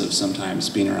apprehensive sometimes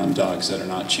being around dogs that are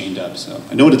not chained up. So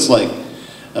I know what it's like.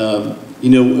 You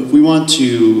know, if we want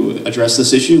to address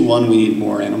this issue, one, we need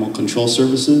more animal control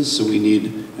services. So we need,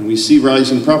 and we see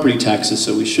rising property taxes,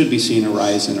 so we should be seeing a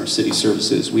rise in our city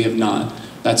services. We have not.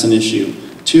 That's an issue.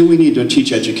 Two, we need to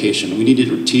teach education. We need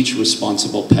to teach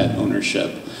responsible pet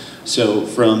ownership. So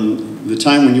from the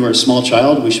time when you are a small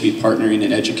child, we should be partnering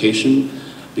in education,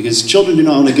 because children do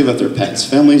not want to give up their pets.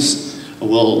 Families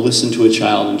will listen to a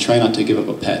child and try not to give up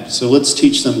a pet. So let's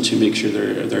teach them to make sure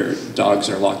their dogs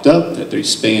are locked up, that they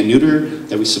spay and neuter,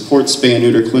 that we support spay and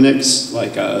neuter clinics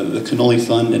like the Cannoli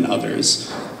Fund and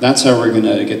others. That's how we're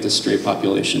going to get the stray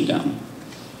population down.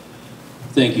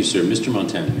 Thank you, sir. Mr.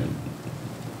 Montaño.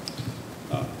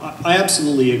 I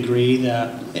absolutely agree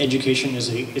that education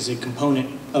is a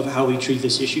component of how we treat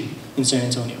this issue in San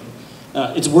Antonio.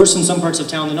 It's worse in some parts of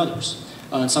town than others.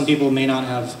 Some people may not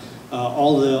have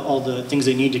all the things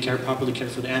they need to properly care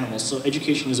for the animals, so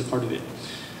education is a part of it.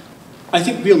 I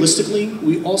think realistically,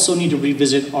 we also need to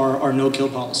revisit our no-kill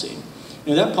policy.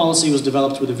 You know, that policy was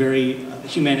developed with a very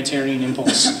humanitarian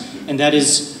impulse, and that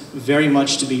is very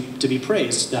much to be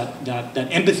praised, that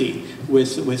empathy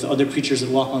with other creatures that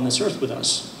walk on this earth with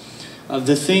us.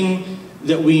 The thing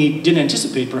that we didn't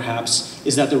anticipate, perhaps,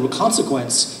 is that the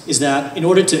consequence is that in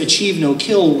order to achieve no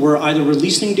kill, we're either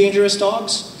releasing dangerous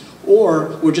dogs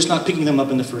or we're just not picking them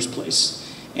up in the first place.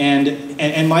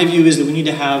 And my view is that we need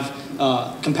to have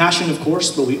compassion, of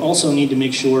course, but we also need to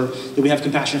make sure that we have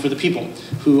compassion for the people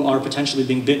who are potentially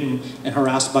being bitten and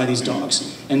harassed by these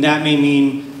dogs. And that may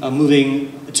mean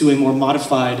moving to a more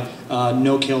modified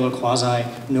no-kill or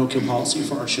quasi-no-kill policy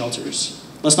for our shelters.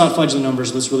 Let's not fudge the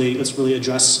numbers. Let's really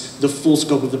address the full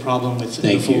scope of the problem with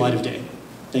the full light of day.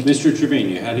 Thank you. Mr.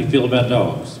 Treviño, how do you feel about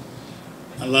dogs?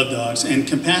 I love dogs, and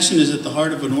compassion is at the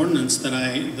heart of an ordinance that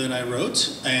I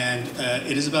wrote, and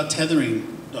it is about tethering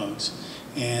dogs.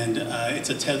 And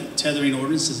it's a tethering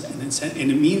ordinance,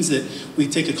 and it means that we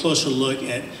take a closer look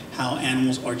at how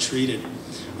animals are treated.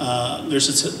 There's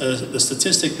the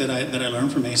statistic that I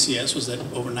learned from ACS was that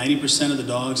over 90% of the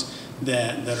dogs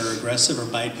that are aggressive or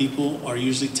bite people are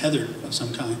usually tethered of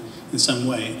some kind, in some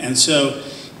way. And so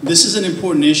this is an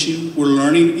important issue. We're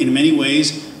learning in many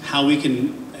ways how we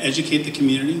can educate the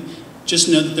community. Just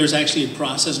know that there's actually a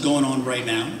process going on right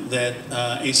now that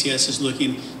ACS is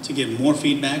looking to get more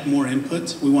feedback, more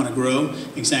input. We want to grow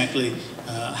exactly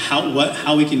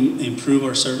how we can improve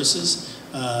our services.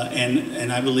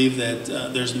 And I believe that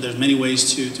there's many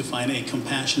ways to find a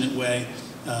compassionate way.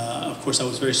 Of course, I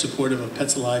was very supportive of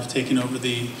Pets Alive taking over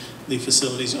the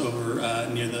facilities over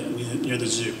near the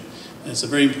zoo. It's a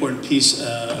very important piece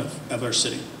of our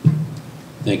city.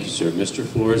 Thank you, sir. Mr.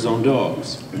 Flores on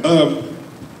dogs.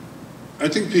 I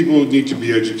think people need to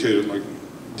be educated, like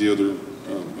the other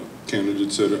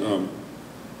candidate said.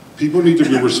 People need to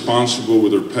be responsible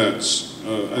with their pets.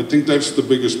 I think that's the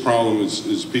biggest problem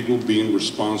is people being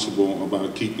responsible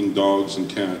about keeping dogs and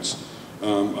cats. I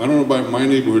don't know about my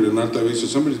neighborhood and not that way, so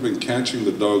somebody's been catching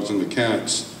the dogs and the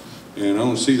cats, and I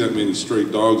don't see that many stray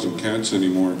dogs and cats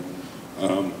anymore.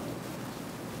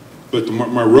 But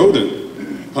my rodent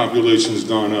population has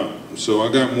gone up. So I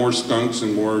got more skunks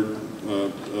and more,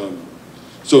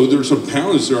 so there's some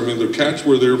balance there. I mean, the cats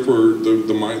were there for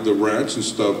the rats and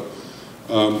stuff.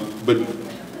 But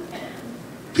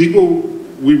people,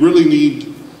 we really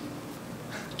need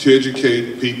to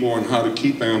educate people on how to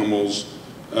keep animals.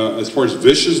 As far as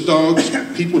vicious dogs,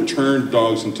 people turn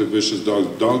dogs into vicious dogs.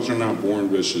 Dogs are not born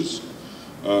vicious.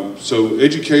 So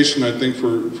education, I think,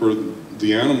 for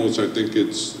the animals, I think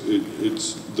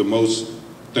it's the most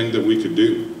thing that we could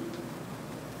do.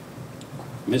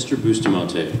 Mr.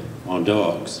 Bustamante on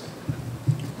dogs.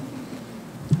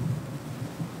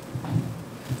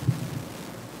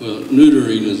 Well,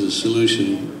 neutering is a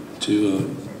solution to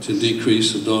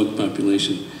decrease the dog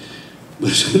population.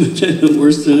 But the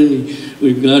worst enemy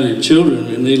we've got are children,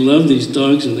 and they love these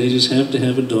dogs, and they just have to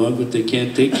have a dog, but they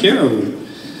can't take care of them.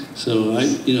 So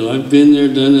I've been there,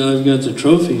 done it. I've got the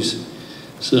trophies.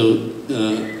 So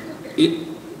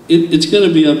it's going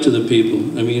to be up to the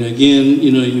people. I mean, again,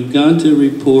 you've got to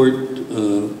report,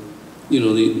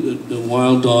 the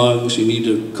wild dogs. You need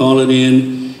to call it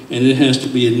in. and it has to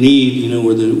be a need, you know,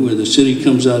 where the city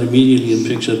comes out immediately and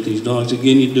picks up these dogs.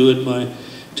 Again, you do it by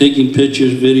taking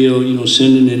pictures, video, you know,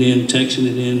 sending it in, texting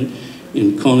it in,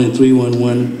 and calling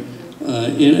 311.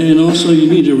 And also you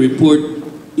need to report,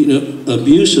 you know,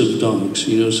 abuse of dogs.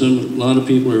 You know, a lot of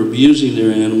people are abusing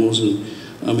their animals, and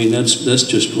I mean, that's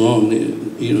just wrong.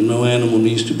 You know, no animal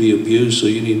needs to be abused, so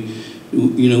you need,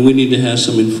 you know, we need to have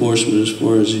some enforcement as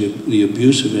far as the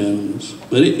abuse of animals.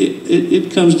 But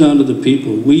it comes down to the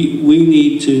people. We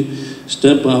need to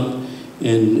step up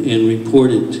and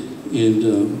report it.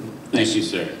 And Thank you,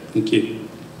 sir. thank you.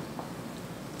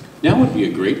 Now would be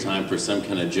a great time for some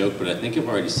kind of joke, but I think I've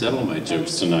already settled my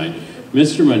jokes tonight.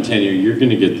 Mr. Montaño, you're going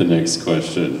to get the next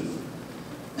question.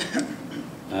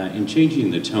 In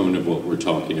changing the tone of what we're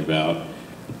talking about,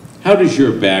 how does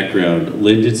your background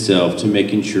lend itself to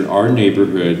making sure our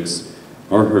neighborhoods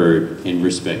are heard and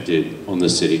respected on the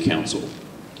city council?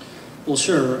 Well,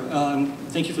 sure.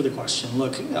 Thank you for the question.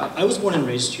 Look, I was born and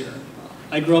raised here.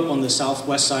 I grew up on the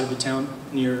southwest side of the town,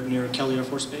 near Kelly Air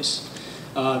Force Base.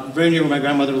 Very near where my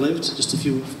grandmother lived, just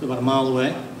about a mile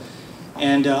away.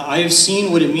 And I have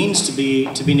seen what it means to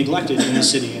be neglected in the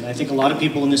city, and I think a lot of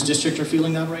people in this district are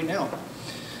feeling that right now.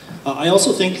 I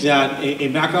also think that a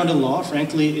background in law,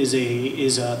 frankly,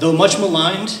 is though much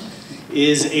maligned,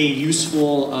 is a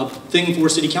useful thing for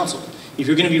city council. If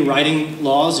you're going to be writing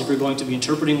laws, if you're going to be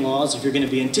interpreting laws, if you're going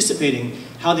to be anticipating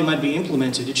how they might be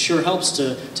implemented, it sure helps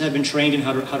to have been trained in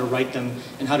how to write them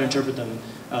and how to interpret them,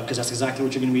 because that's exactly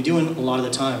what you're going to be doing a lot of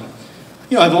the time.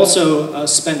 You know, I've also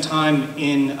spent time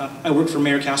I worked for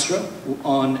Mayor Castro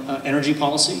on energy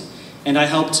policy, and I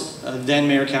helped then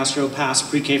Mayor Castro pass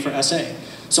pre-K for SA.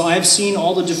 So I've seen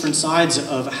all the different sides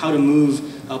of how to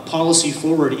move policy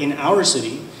forward in our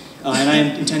city, and I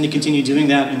intend to continue doing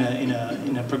that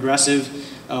in a progressive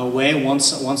way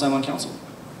once I'm on council.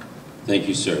 Thank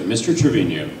you, sir. Mr.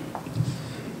 Treviño.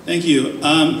 Thank you.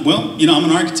 Well, you know, I'm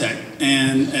an architect,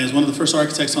 and as one of the first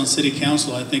architects on city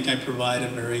council, I think I provide a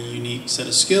very unique set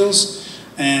of skills.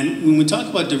 And when we talk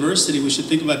about diversity, we should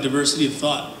think about diversity of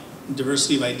thought,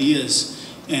 diversity of ideas,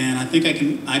 and I think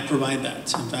I provide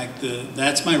that. In fact,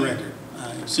 that's my record.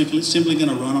 I'm simply going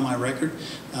to run on my record.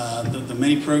 The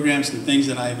many programs and things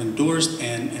that I've endorsed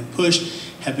and pushed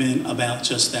have been about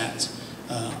just that.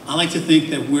 I like to think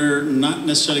that we're not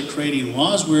necessarily creating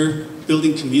laws, we're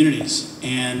building communities,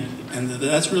 and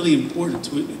that's really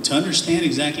important. To understand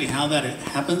exactly how that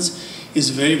happens is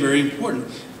very, very important.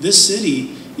 This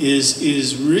city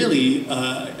is really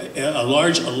a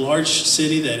large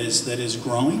city that is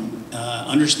growing.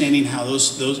 Understanding how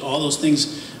all those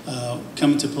things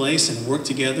come into place and work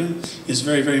together is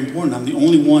very, very important. I'm the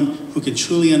only one who can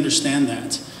truly understand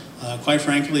that. Quite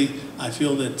frankly, I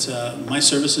feel that my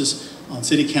services on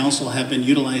city council have been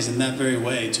utilized in that very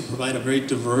way to provide a very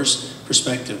diverse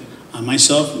perspective. I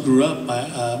myself grew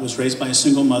up, was raised by a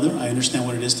single mother. I understand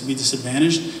what it is to be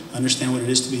disadvantaged. I understand what it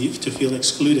is to feel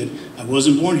excluded. I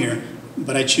wasn't born here,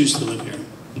 but I choose to live here.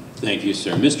 Thank you,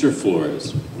 sir. Mr.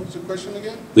 Flores. What's the question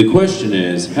again? The question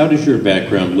is, how does your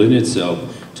background lend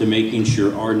itself to making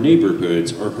sure our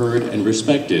neighborhoods are heard and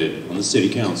respected on the city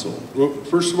council? Well,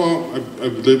 first of all,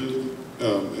 I've lived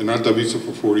in Alta Vista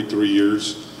for 43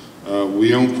 years.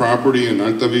 We own property in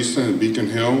Alta Vista and Beacon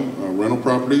Hill, rental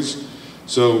properties.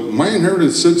 So my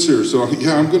inheritance sits here. So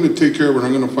yeah, I'm going to take care of it.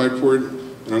 I'm going to fight for it.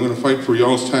 And I'm going to fight for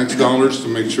y'all's tax dollars to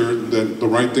make sure that the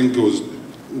right thing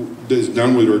is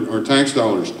done with our tax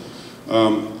dollars.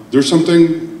 There's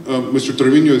something, Mr.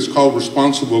 Treviño, it's called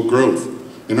responsible growth.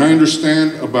 And I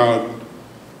understand about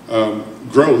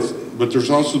growth, but there's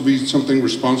also something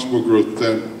responsible growth.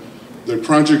 The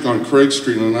project on Craig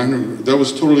Street, and that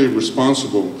was totally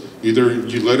irresponsible. Either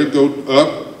you let it go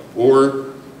up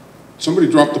or somebody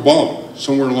dropped the ball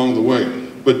somewhere along the way.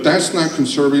 But that's not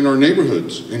conserving our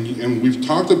neighborhoods. And we've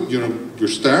talked, you know, your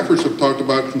staffers have talked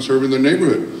about conserving the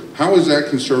neighborhood. How is that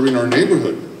conserving our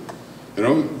neighborhood? You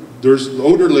know, there's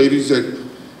older ladies that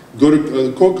go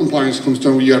to code compliance comes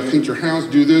down, well, you got to paint your house,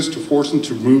 do this to force them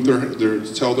to move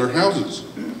sell their houses.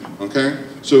 Okay,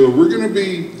 so we're going to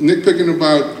be nitpicking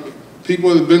about people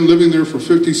that have been living there for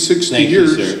 50, 60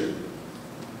 years. Thank you, sir.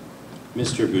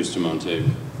 Mr. Bustamante,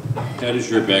 how does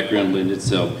your background lend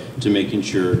itself to making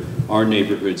sure our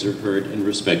neighborhoods are heard and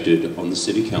respected on the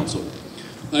city council?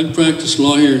 I've practiced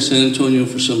law here in San Antonio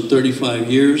for some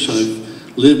 35 years.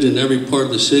 I've lived in every part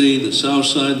of the city, the south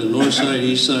side, the north side,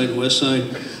 east side, west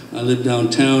side. I live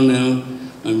downtown now.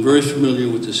 I'm very familiar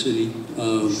with the city.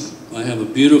 I have a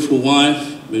beautiful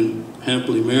wife, been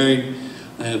happily married.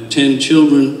 I have 10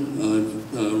 children.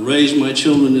 I've raised my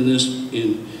children in this city,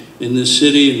 in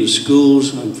the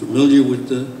schools. I'm familiar with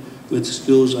the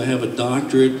schools. I have a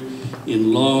doctorate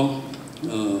in law,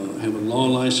 have a law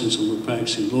license. I'm a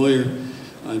practicing lawyer.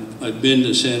 I've been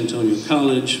to San Antonio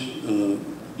College,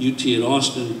 UT at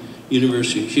Austin,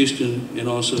 University of Houston, and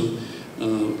also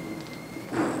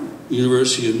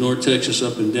University of North Texas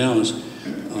up in Dallas.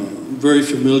 Very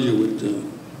familiar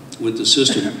with the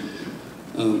system.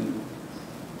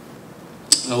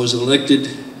 I was elected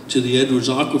to the Edwards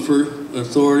Aquifer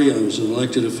Authority. I was an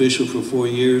elected official for 4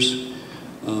 years.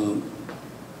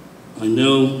 I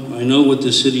know what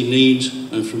the city needs.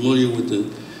 I'm familiar with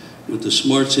the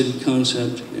smart city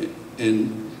concept,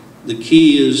 and the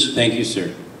key is. Thank you,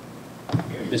 sir.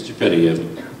 Mr. Feria,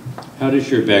 how does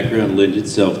your background lend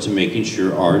itself to making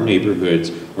sure our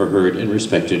neighborhoods are heard and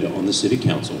respected on the city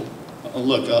council?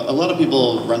 Look, a lot of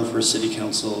people run for city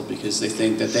council because they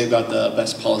think that they've got the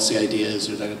best policy ideas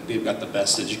or that they've got the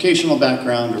best educational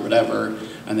background or whatever,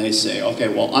 and they say, okay,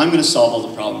 well, I'm going to solve all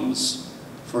the problems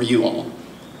for you all.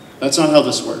 That's not how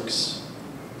this works.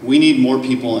 We need more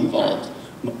people involved.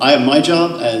 My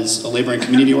job as a labor and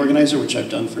community organizer, which I've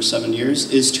done for 7 years,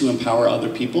 is to empower other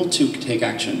people to take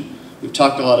action. We've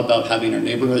talked a lot about having our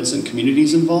neighborhoods and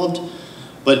communities involved,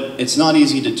 but it's not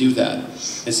easy to do that.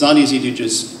 It's not easy to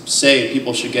just say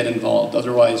people should get involved,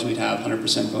 otherwise we'd have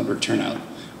 100% voter turnout.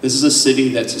 This is a city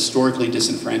that's historically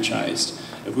disenfranchised.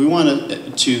 If we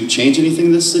want to change anything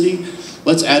in this city,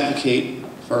 let's advocate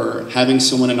for having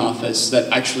someone in office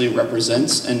that actually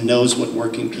represents and knows what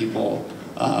working people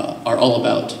are all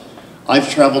about. I've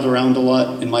traveled around a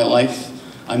lot in my life.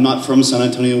 I'm not from San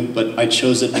Antonio, but I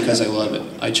chose it because I love it.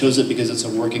 I chose it because it's a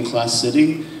working class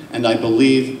city, and I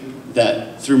believe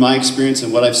that through my experience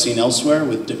and what I've seen elsewhere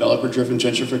with developer-driven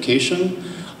gentrification,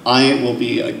 I will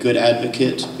be a good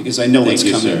advocate because I know what's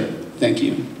coming. Sir. Thank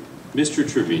you. Mr.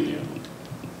 Treviño,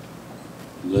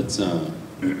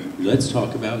 let's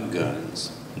talk about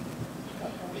guns.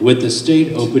 With the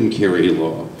state open carry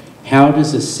law, how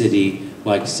does a city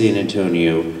like San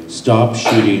Antonio stop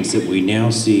shootings that we now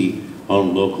see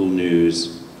on local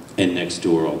news and next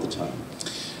door all the time?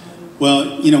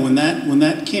 Well, you know, when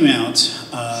that came out,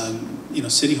 you know,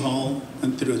 City Hall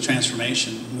went through a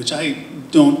transformation, which I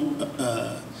don't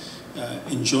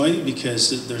enjoy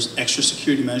because there's extra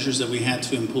security measures that we had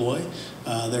to employ.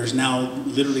 There's now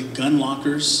literally gun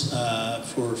lockers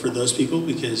for those people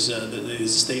because there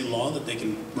is a state law that they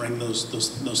can bring those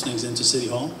things into City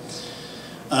Hall.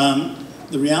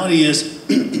 The reality is,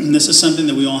 this is something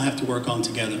that we all have to work on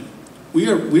together. We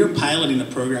are piloting a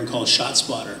program called Shot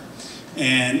Spotter,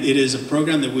 and it is a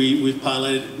program that we've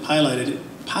piloted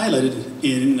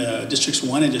in Districts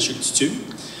 1 and Districts 2.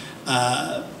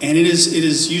 And it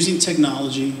is using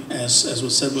technology, as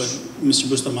was said by Mr.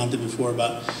 Bustamante before,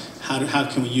 about how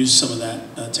can we use some of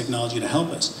that technology to help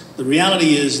us. The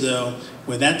reality is, though,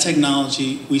 with that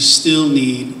technology, we still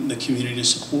need the community to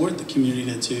support, the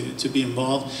community to be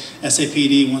involved.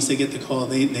 SAPD, once they get the call,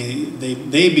 they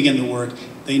begin to work.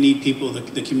 They need people,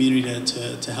 the community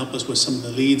to help us with some of the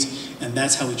leads, and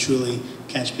that's how we truly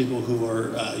catch people who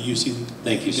are using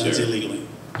guns illegally.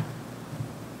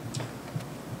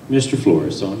 Mr.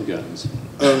 Flores, on guns.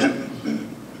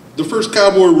 The first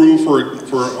cowboy rule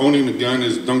for owning a gun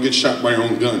is don't get shot by your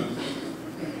own gun,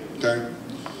 okay?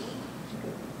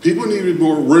 People need to be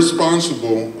more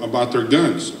responsible about their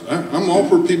guns. I'm all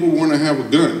for people who want to have a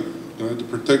gun, to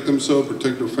protect themselves,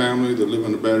 protect their family, they live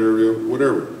in a bad area,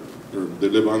 whatever. Or they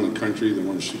live out in the country, they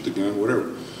want to shoot the gun,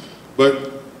 whatever.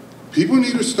 But people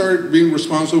need to start being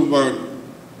responsible about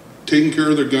taking care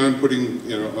of their gun, putting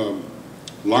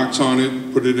locks on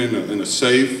it, put it in a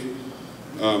safe.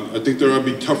 I think there ought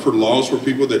to be tougher laws for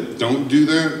people that don't do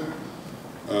that.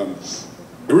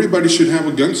 Everybody should have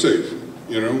a gun safe,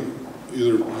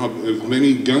 either have as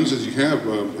many guns as you have.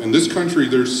 In this country,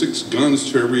 there's 6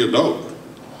 guns to every adult.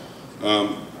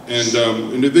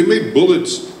 And if they made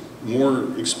bullets more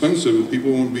expensive,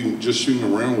 people won't be just shooting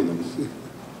around with them.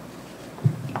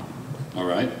 All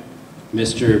right.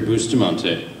 Mr.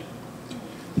 Bustamante,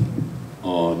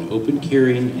 on open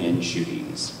carrying and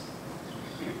shootings.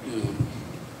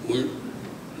 We're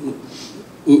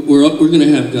going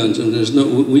to have guns, and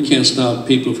we can't stop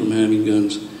people from having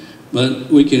guns, but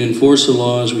we can enforce the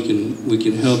laws. We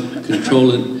can help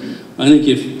control it. I think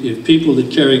if people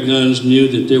that carry guns knew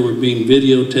that they were being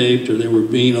videotaped or they were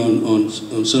being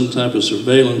on some type of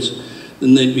surveillance,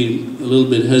 then they'd be a little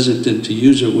bit hesitant to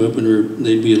use their weapon, or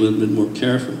they'd be a little bit more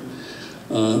careful.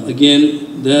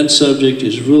 Again, that subject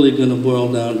is really going to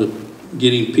boil down to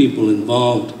getting people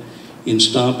involved in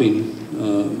stopping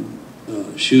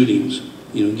shootings,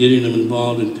 getting them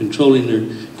involved in controlling their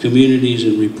communities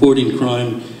and reporting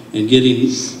crime and getting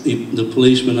the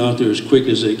policemen out there as quick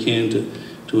as they can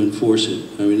to to enforce it.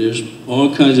 I mean, there's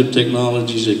all kinds of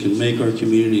technologies that can make our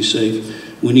community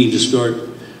safe. We need to start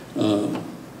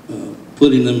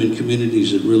putting them in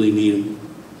communities that really need them.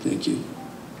 Thank you.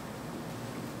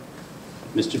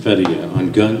 Mr. Feria,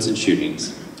 on guns and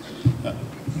shootings.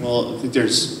 Well, I think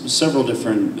there's several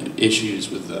different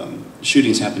issues with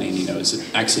shootings happening. You know, is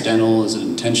it accidental? Is it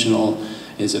intentional?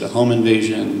 Is it a home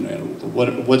invasion?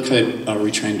 What kind are we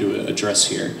trying to address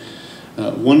here?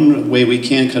 One way we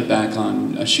can cut back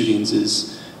on shootings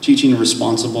is teaching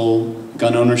responsible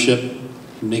gun ownership,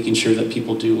 making sure that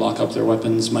people do lock up their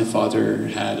weapons. My father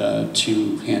had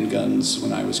 2 handguns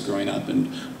when I was growing up,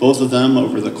 and both of them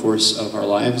over the course of our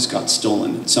lives got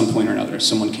stolen at some point or another.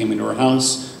 Someone came into our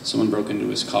house, someone broke into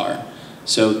his car.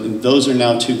 So those are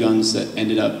now 2 guns that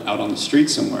ended up out on the street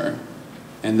somewhere.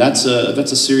 And that's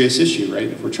a serious issue, right?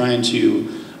 If we're trying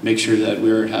to make sure that we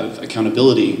have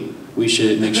accountability, we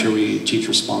should make sure we teach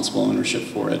responsible ownership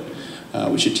for it.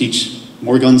 We should teach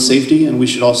more gun safety, and we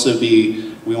should also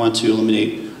we want to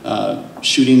eliminate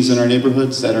shootings in our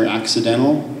neighborhoods that are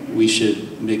accidental. We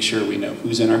should make sure we know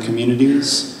who's in our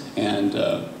communities and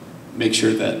make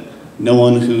sure that no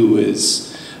one who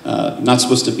is not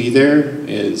supposed to be there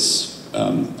is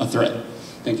a threat.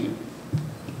 Thank you.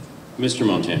 Mr.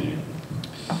 Montaño.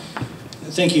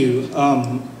 Thank you.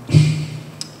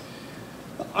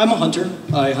 I'm a hunter.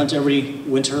 I hunt every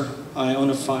winter. I own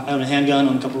a handgun,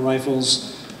 own a couple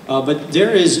rifles. But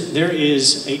there is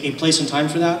a place and time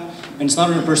for that, and it's not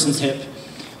on a person's hip.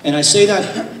 And I say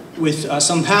that with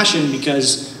some passion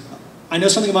because I know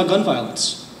something about gun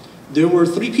violence. There were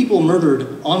 3 people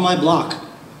murdered on my block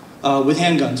with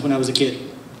handguns when I was a kid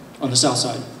on the south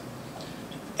side.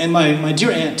 And my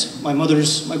dear aunt, my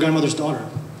grandmother's daughter,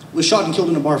 was shot and killed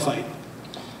in a bar fight.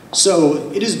 So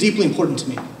it is deeply important to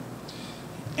me.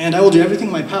 And I will do everything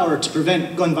in my power to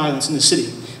prevent gun violence in the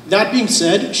city. That being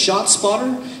said, Shot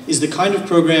Spotter is the kind of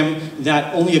program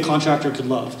that only a contractor could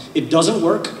love. It doesn't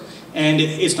work, and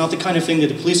it's not the kind of thing that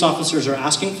the police officers are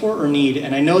asking for or need,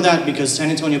 and I know that because San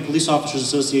Antonio Police Officers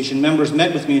Association members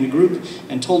met with me in a group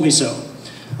and told me so.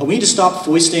 We need to stop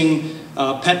foisting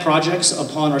pet projects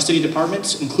upon our city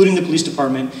departments, including the police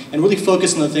department, and really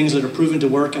focus on the things that are proven to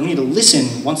work, and we need to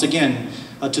listen, once again,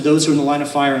 to those who are in the line of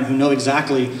fire and who know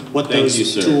exactly what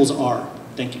those tools are.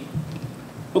 Thank you.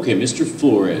 Okay, Mr.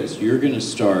 Flores, you're going to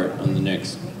start on the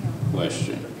next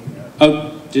question.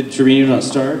 Oh, did Treviño not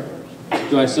start?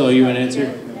 Do I still owe you an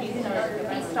answer?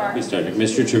 He started.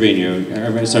 Mr.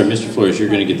 Treviño, sorry, Mr. Flores, you're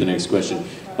going to get the next question.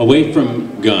 Away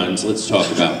from guns, let's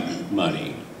talk about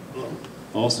money.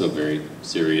 Also a very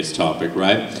serious topic,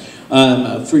 right?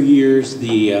 For years,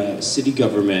 the city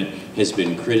government has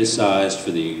been criticized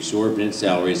for the exorbitant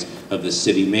salaries of the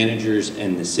city managers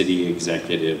and the city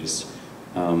executives.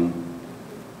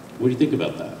 What do you think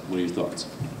about that? What are your thoughts?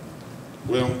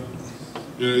 Well,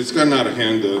 you know, it's gotten out of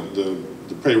hand.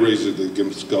 The pay raises that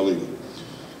give Scully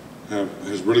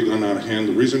has really gone out of hand.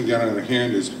 The reason it got out of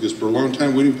hand is because for a long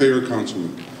time we didn't pay our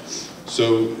councilmen.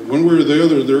 So one way or the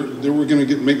other, they were going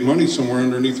to make money somewhere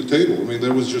underneath the table. I mean,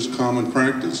 that was just common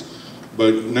practice.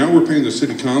 But now we're paying the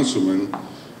city councilman,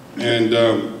 and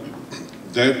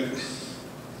that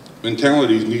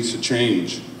mentality needs to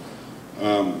change.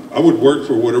 I would work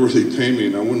for whatever they pay me,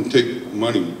 and I wouldn't take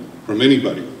money from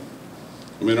anybody.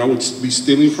 I mean, I would be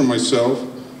stealing from myself,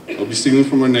 I'll be stealing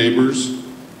from my neighbors,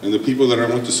 and the people that I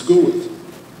went to school with.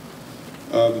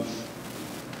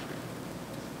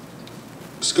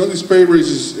 Scully's pay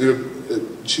raises,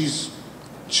 she's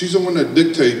the one that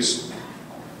dictates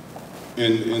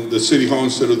in the city hall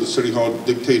instead of the city hall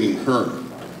dictating her.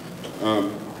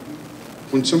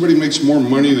 When somebody makes more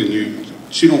money than you,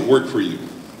 she don't work for you,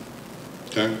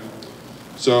 okay?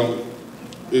 So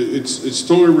it's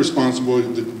totally irresponsible.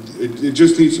 It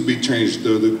just needs to be changed.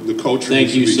 The culture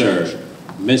needs to be changed. Thank you, sir.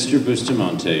 Mr.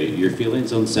 Bustamante, your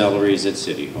feelings on salaries at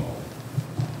City Hall?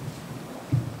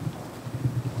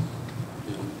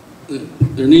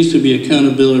 There needs to be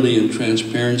accountability and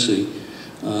transparency.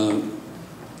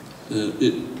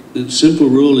 The simple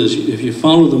rule is if you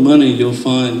follow the money, you'll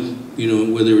find, you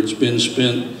know, whether it's been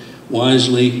spent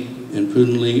wisely and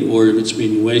prudently or if it's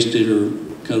being wasted or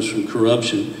comes from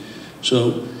corruption.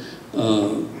 So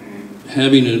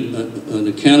having an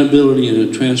accountability and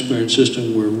a transparent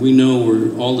system where we know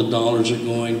where all the dollars are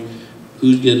going,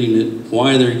 who's getting it,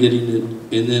 why they're getting it,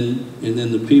 and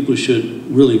then the people should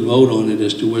really vote on it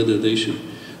as to whether they should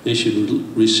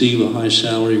receive a high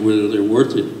salary, whether they're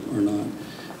worth it or not.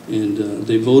 And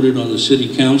they voted on the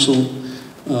city council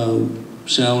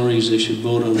salaries. They should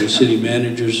vote on the city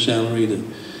manager's salary, the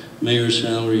mayor's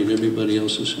salary, and everybody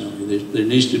else's salary. There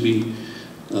needs to be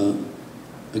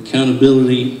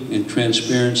accountability and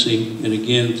transparency, and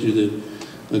again, through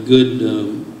a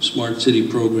good smart city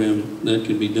program that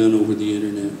can be done over the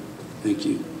internet. Thank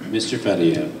you. Mr.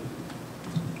 Feria,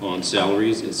 on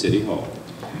salaries at City Hall.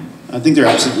 I think there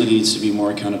absolutely needs to be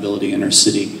more accountability in our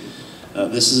city.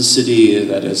 This is a city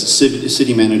that is a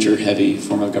city manager heavy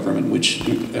form of government, which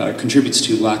contributes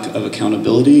to lack of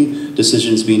accountability,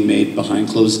 decisions being made behind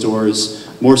closed doors,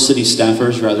 more city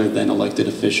staffers rather than elected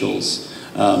officials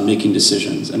making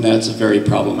decisions, and that's very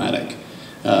problematic.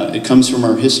 It comes from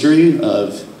our history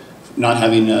of not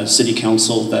having a city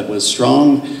council that was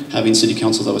strong, having city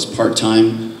council that was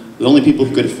part-time. The only people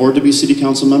who could afford to be city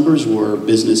council members were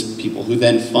business people who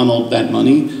then funneled that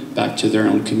money back to their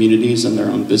own communities and their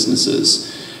own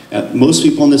businesses. Most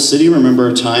people in this city remember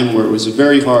a time where it was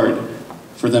very hard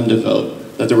for them to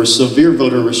vote, that there were severe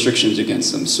voter restrictions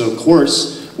against them. So of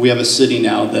course, we have a city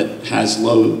now that has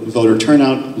low voter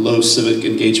turnout, low civic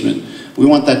engagement. We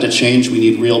want that to change. We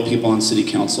need real people on city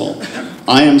council.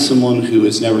 I am someone who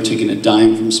has never taken a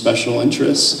dime from special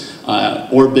interests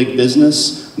or big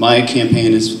business. My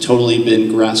campaign has totally been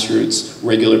grassroots,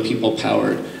 regular people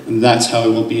powered, and that's how I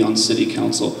will be on city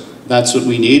council. That's what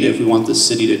we need if we want the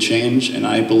city to change, and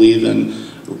I believe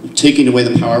in taking away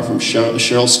the power from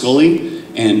Cheryl Scully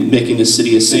and making the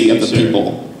city a city of the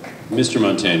people. Mr.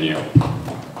 Montaño.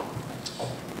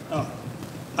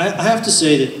 I have to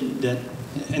say that,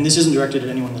 and this isn't directed at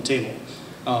anyone on the table,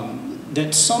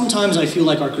 that sometimes I feel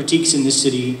like our critiques in this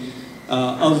city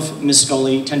of Ms.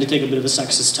 Scully tend to take a bit of a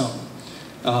sexist tone.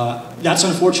 That's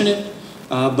unfortunate,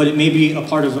 but it may be a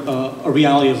part of a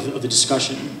reality of the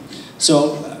discussion.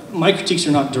 So my critiques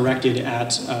are not directed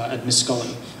at Ms.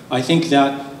 Scully. I think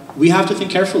that we have to think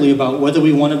carefully about whether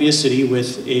we want to be a city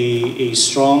with a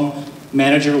strong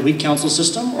manager, weak council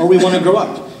system, or we want to grow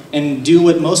up and do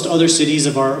what most other cities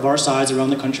of our size around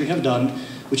the country have done,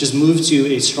 which is move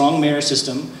to a strong mayor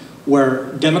system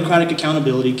where democratic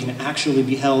accountability can actually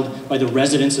be held by the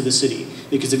residents of the city.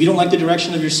 Because if you don't like the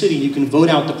direction of your city, you can vote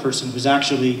out the person who's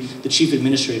actually the chief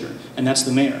administrator, and that's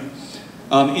the mayor.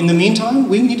 In the meantime,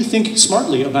 we need to think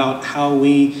smartly about how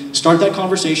we start that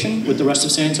conversation with the rest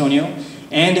of San Antonio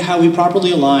and how we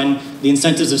properly align the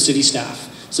incentives of city staff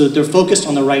so that they're focused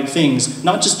on the right things,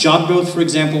 not just job growth, for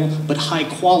example, but high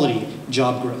quality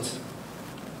job growth.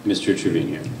 Mr.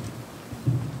 Treviño.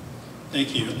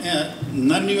 Thank you.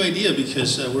 Not a new idea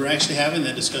because we're actually having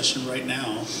that discussion right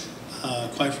now.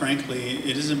 Quite frankly,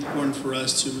 it is important for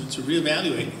us to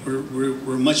reevaluate.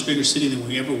 We're a much bigger city than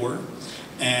we ever were,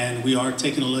 and we are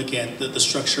taking a look at the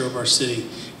structure of our city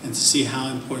and to see how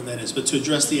important that is. But to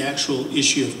address the actual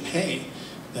issue of pay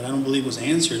that I don't believe was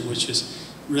answered, which is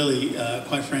really,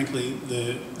 quite frankly,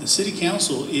 the city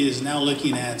council is now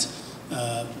looking at,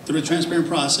 through a transparent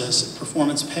process,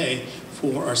 performance pay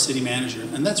for our city manager,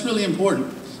 and that's really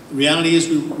important. The reality is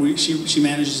she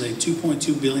manages a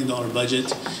 $2.2 billion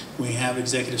budget. We have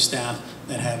executive staff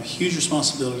that have huge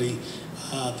responsibility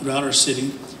throughout our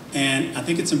city, and I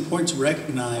think it's important to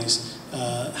recognize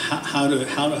how to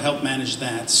help manage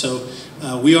that. So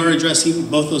we are addressing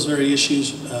both those very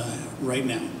issues right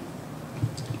now.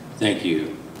 Thank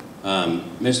you.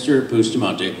 Mr.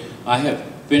 Bustamante, I have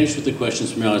finished with the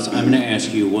questions from the audience. I'm going to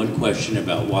ask you one question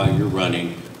about why you're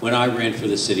running. When I ran for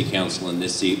the city council in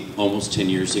this seat almost 10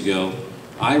 years ago,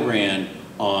 I ran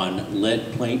on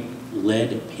lead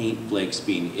paint flakes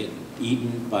being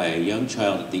eaten by a young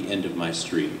child at the end of my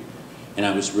street. And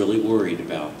I was really worried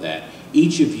about that.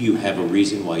 Each of you have a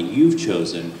reason why you've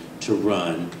chosen to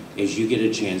run as you get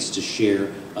a chance to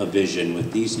share a vision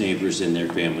with these neighbors and their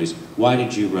families. Why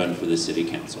did you run for the city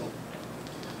council?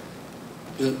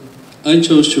 I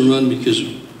chose to run because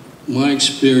my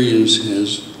experience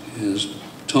has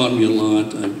taught me a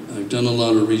lot. I've done a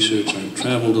lot of research. I've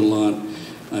traveled a lot.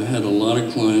 I've had a lot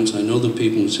of clients. I know the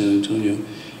people in San Antonio.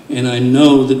 And I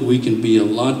know that we can be a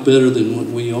lot better than what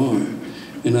we are.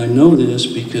 And I know this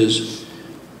because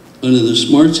under the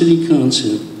smart city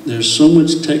concept, there's so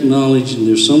much technology and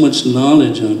there's so much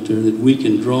knowledge out there that we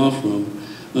can draw from.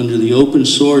 Under the open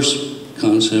source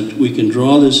concept, we can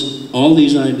draw all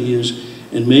these ideas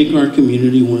and make our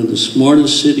community one of the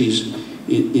smartest cities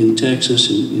in Texas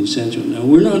and in San Antonio. Now,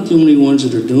 we're not the only ones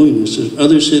that are doing this. There's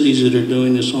other cities that are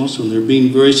doing this also, and they're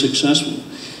being very successful.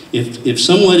 If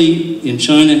somebody in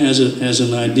China has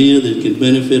an idea that can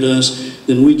benefit us,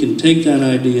 then we can take that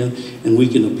idea and we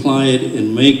can apply it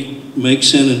and make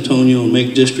San Antonio and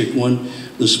make District 1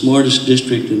 the smartest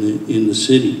district in the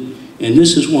city. And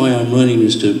this is why I'm running,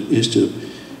 is to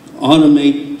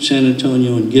automate San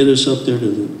Antonio and get us up there to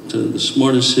the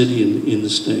smartest city in the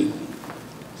state.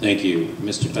 Thank you.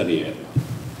 Mr. Feria.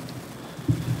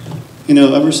 You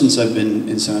know, ever since I've been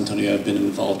in San Antonio, I've been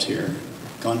involved here,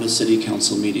 gone to city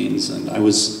council meetings, and I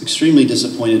was extremely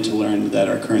disappointed to learn that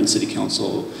our current city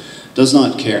council does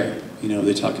not care. You know,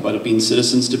 they talk about it being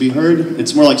citizens to be heard.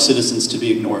 It's more like citizens to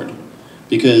be ignored,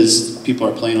 because people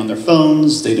are playing on their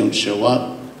phones, they don't show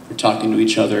up, they're talking to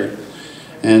each other.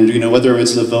 And you know, whether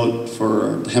it's the vote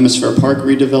for the Hemisphere Park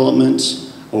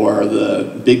redevelopment or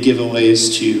the big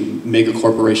giveaways to mega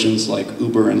corporations like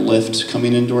Uber and Lyft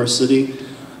coming into our city,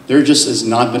 there just has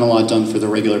not been a lot done for the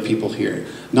regular people here.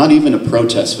 Not even a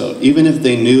protest vote. Even if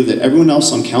they knew that everyone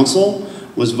else on council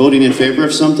was voting in favor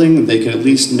of something, they could at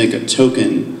least make a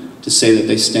token to say that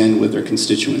they stand with their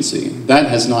constituency. That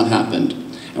has not happened.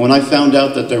 And when I found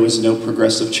out that there was no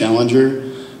progressive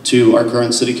challenger to our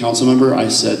current city council member, I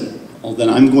said, well, then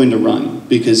I'm going to run,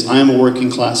 because I am a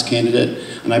working class candidate,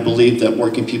 and I believe that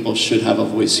working people should have a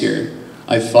voice here.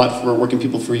 I've fought for working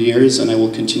people for years, and I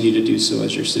will continue to do so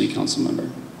as your city council member.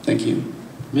 Thank you.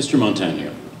 Mr.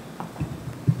 Montaño.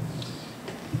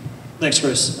 Thanks,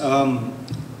 Chris. The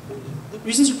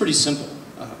reasons are pretty simple.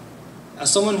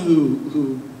 As someone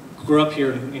who grew up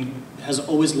here and has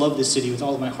always loved this city with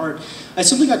all of my heart, I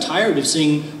simply got tired of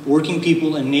seeing working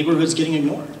people and neighborhoods getting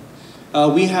ignored.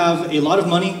 We have a lot of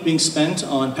money being spent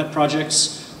on pet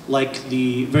projects like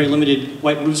the very limited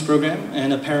white roofs program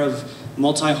and a pair of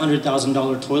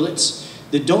multi-$100,000 toilets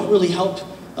that don't really help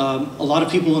a lot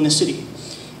of people in the city.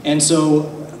 And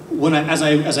so as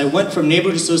I went from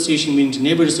neighborhood association meeting to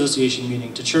neighborhood association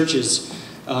meeting to churches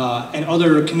and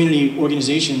other community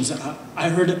organizations, I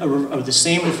heard the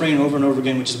same refrain over and over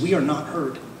again, which is, we are not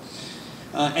heard.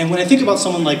 And when I think about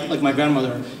someone like my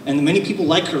grandmother and the many people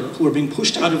like her who are being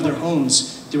pushed out of their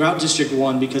homes throughout District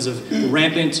 1 because of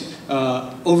rampant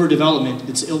overdevelopment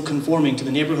that's ill-conforming to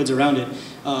the neighborhoods around it,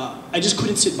 I just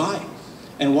couldn't sit by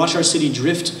and watch our city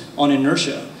drift on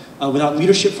inertia without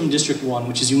leadership from District 1,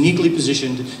 which is uniquely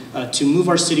positioned to move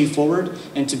our city forward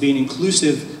and to be an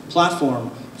inclusive platform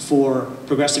for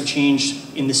progressive change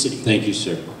in the city. Thank you,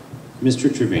 sir. Mr.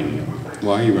 Treviño,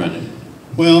 why are you running?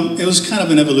 Well, it was kind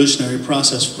of an evolutionary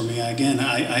process for me. Again,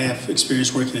 I have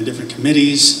experience working in different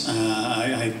committees.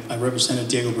 I represented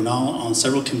Diego Bernal on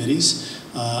several committees.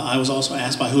 I was also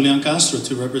asked by Julian Castro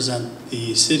to represent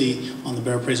the city on the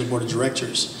Bear Appraisal Board of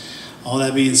Directors. All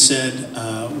that being said,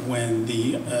 when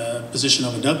the position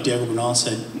opened up, Diego Bernal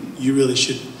said, you really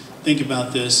should think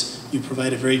about this. You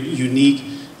provide a very unique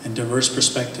and diverse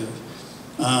perspective.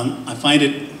 I find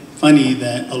it funny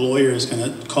that a lawyer is going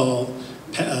to call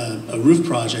a roof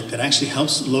project that actually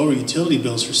helps lower utility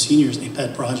bills for seniors a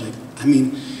pet project. I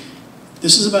mean,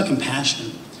 this is about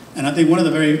compassion. And I think one of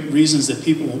the very reasons that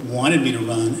people wanted me to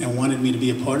run and wanted me to be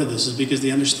a part of this is because they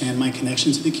understand my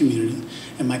connection to the community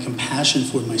and my compassion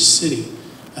for my city.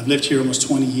 I've lived here almost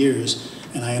 20 years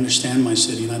and I understand my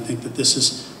city, and I think that this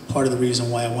is part of the reason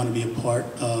why I want to be a part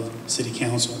of City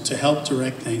Council, to help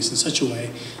direct things in such a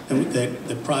way that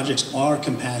the projects are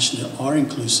compassionate, are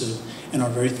inclusive, and are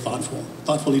very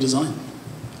thoughtfully designed.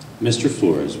 Mr.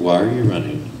 Flores, why are you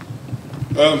running?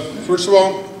 First of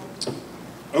all,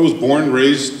 I was born,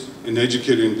 raised, and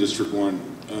educated in District 1.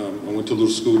 I went to a little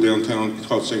school downtown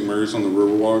called St. Mary's on the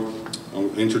Riverwalk.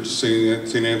 I entered St.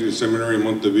 Anthony Seminary in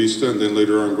Monte Vista, and then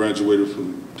later on graduated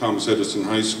from Thomas Edison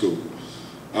High School.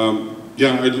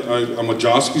 Yeah, I'm a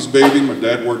Joski's baby. My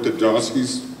dad worked at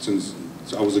Joski's since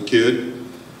I was a kid.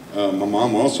 My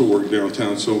mom also worked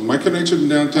downtown, so my connection to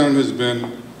downtown has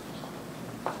been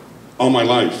all my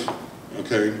life,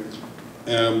 okay?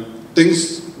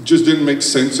 Things just didn't make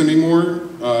sense anymore,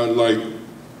 like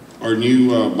our new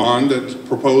bond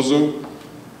proposal.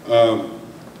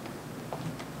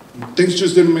 Things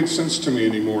just didn't make sense to me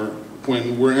anymore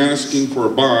when we're asking for a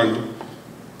bond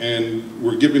and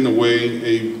we're giving away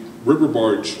a river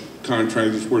barge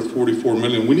contract that's worth $44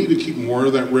 million. We need to keep more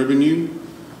of that revenue.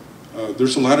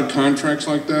 There's a lot of contracts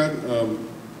like that.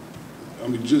 I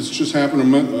mean, just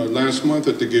happened last month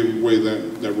that they gave away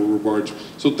that river barge.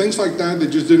 So things like that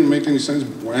just didn't make any sense.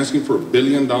 We're asking for $1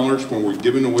 billion when we're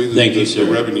giving away the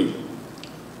revenue.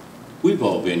 We've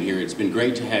all been here. It's been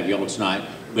great to have y'all tonight,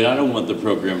 but I don't want the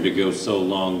program to go so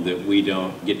long that we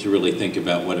don't get to really think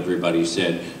about what everybody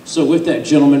said. So with that,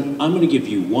 gentlemen, I'm going to give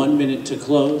you 1 minute to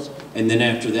close, and then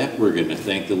after that, we're going to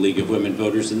thank the League of Women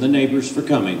Voters and the neighbors for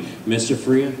coming. Mr.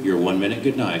 Feria, your 1 minute,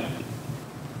 good night.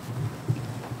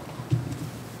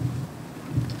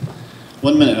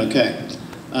 1 minute, okay.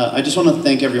 I just want to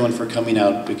thank everyone for coming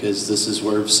out, because this is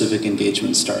where civic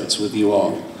engagement starts with you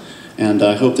all. And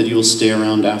I hope that you will stay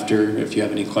around after if you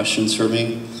have any questions for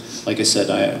me. Like I said,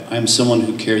 I'm someone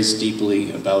who cares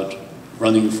deeply about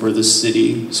running for the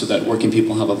city so that working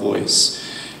people have a voice.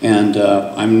 And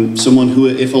I'm someone who,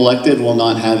 if elected, will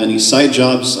not have any side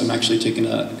jobs. I'm actually taking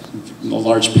a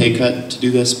large pay cut to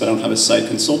do this, but I don't have a side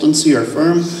consultancy or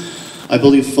firm. I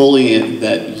believe fully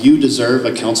that you deserve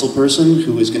a council person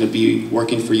who is going to be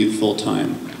working for you full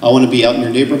time. I want to be out in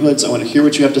your neighborhoods, I want to hear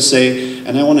what you have to say,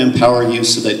 and I want to empower you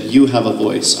so that you have a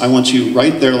voice. I want you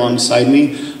right there alongside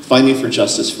me, fighting for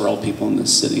justice for all people in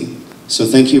this city. So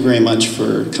thank you very much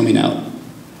for coming out.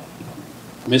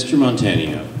 Mr.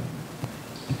 Montaño.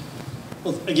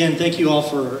 Well, again, thank you all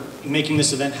for making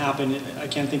this event happen. I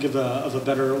can't think of a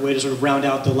better way to sort of round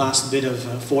out the last bit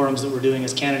of forums that we're doing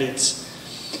as candidates.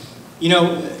 You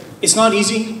know, it's not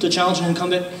easy to challenge an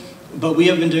incumbent, but we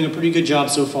have been doing a pretty good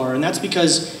job so far, and that's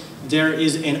because there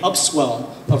is an upswell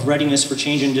of readiness for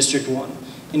change in District 1.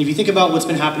 And if you think about what's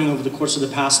been happening over the course of the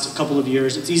past couple of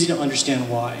years, it's easy to understand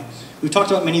why. We've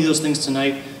talked about many of those things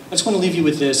tonight. I just want to leave you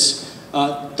with this.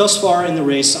 Thus far in the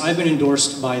race, I've been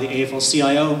endorsed by the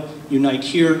AFL-CIO, Unite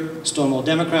Here, Stonewall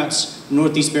Democrats,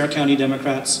 Northeast Bexar County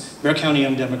Democrats, Bexar County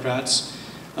Young Democrats,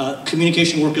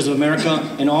 Communication Workers of America,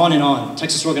 and on,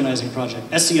 Texas Organizing Project,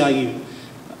 SEIU.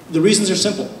 The reasons are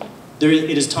simple.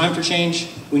 It is time for change.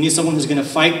 We need someone who's going to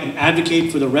fight and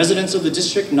advocate for the residents of the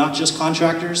district, not just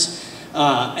contractors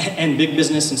and big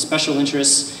business and special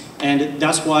interests. And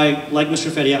that's why, like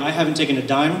Mr. Feria, I haven't taken a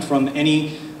dime from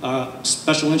any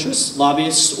special interests,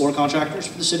 lobbyists, or contractors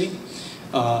for the city.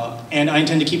 And I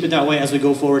intend to keep it that way as we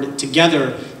go forward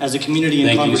together as a community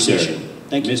in conversation.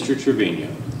 Thank you, Mr.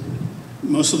 Treviño.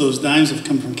 Most of those dimes have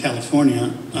come from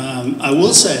California. I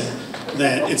will say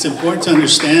that it's important to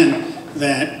understand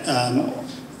that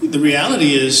the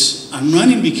reality is I'm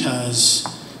running because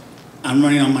I'm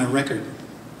running on my record.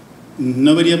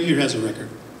 Nobody up here has a record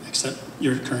except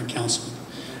your current councilman.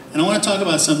 And I want to talk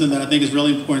about something that I think is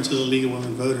really important to the League of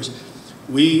Women Voters.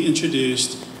 We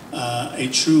introduced a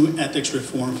true ethics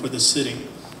reform for the city,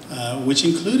 which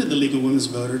included the League of Women's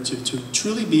Voter to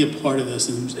truly be a part of this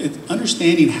and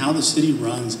understanding how the city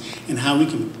runs and how we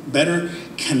can better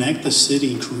connect the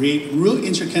city and create real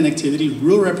interconnectivity,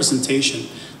 real representation.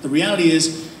 The reality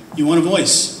is you want a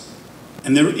voice,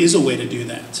 and there is a way to do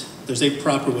that. There's a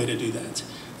proper way to do that.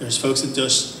 There's folks that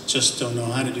just don't know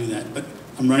how to do that. But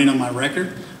I'm running on my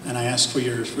record, and I ask for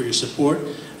your support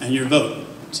and your vote.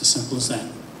 It's as simple as that.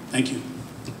 Thank you.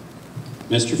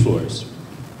 Mr. Flores.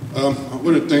 I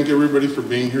want to thank everybody for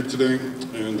being here today,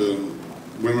 and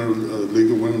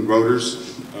League of Women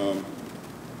Voters.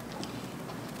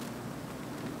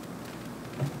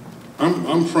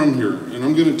 I'm from here, and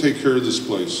I'm going to take care of this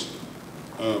place.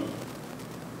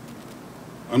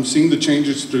 I'm seeing the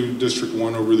changes through District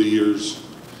 1 over the years,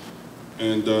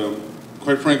 and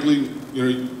quite frankly, you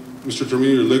know, Mr.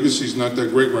 Treviño, your legacy is not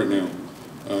that great right now.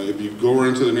 If you go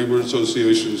around to the neighborhood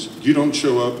associations, you don't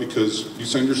show up because you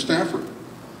send your staffer.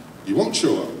 You won't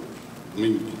show up. I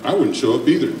mean, I wouldn't show up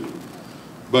either.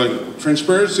 But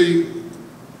transparency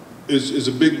is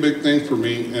a big, big thing for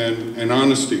me, and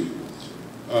honesty.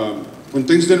 When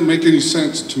things didn't make any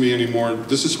sense to me anymore,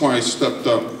 this is why I stepped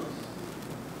up.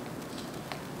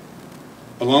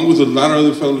 Along with a lot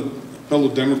of other fellow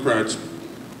Democrats,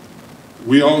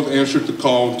 we all answered the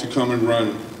call to come and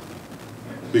run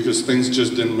because things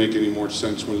just didn't make any more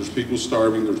sense. When there's people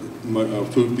starving,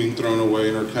 there's food being thrown away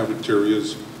in our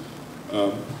cafeterias.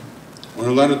 When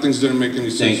a lot of things didn't make any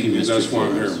sense to me, that's why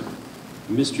I'm here.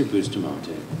 Mr.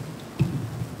 Bustamante.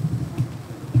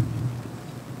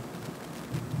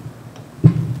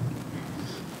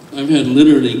 I've had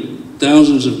literally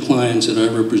thousands of clients that I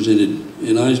represented,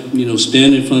 and I,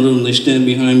 stand in front of them, they stand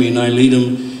behind me, and I lead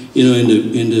them,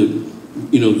 into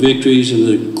victories and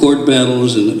the court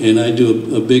battles, and I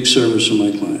do a big service for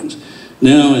my clients.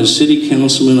 Now, as city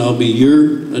councilman, I'll be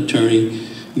your attorney,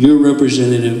 your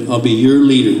representative, I'll be your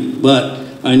leader, but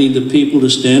I need the people to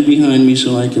stand behind me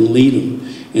so I can lead them,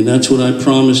 and that's what I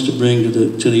promise to bring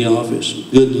to the office.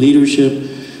 Good leadership,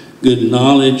 good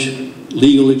knowledge,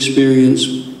 legal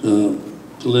experience,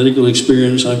 political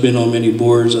experience. I've been on many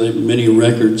boards, I have many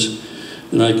records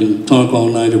that I can talk all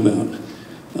night about.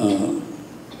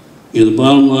 The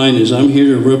bottom line is I'm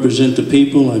here to represent the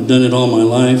people. I've done it all my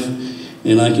life,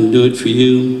 and I can do it for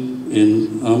you.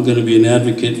 And I'm going to be an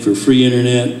advocate for free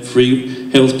internet, free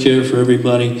health care for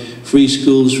everybody, free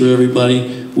schools for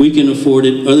everybody. We can afford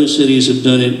it. Other cities have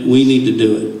done it. We need to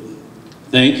do it.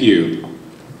 Thank you.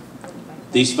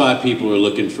 These 5 people are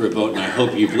looking for a vote, and I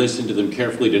hope you've listened to them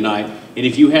carefully tonight. And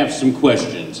if you have some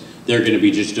questions, They're going to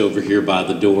be just over here by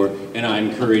the door, and I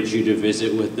encourage you to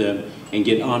visit with them and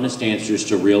get honest answers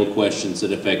to real questions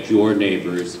that affect your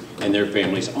neighbors and their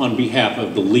families on behalf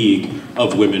of the League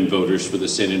of Women Voters for the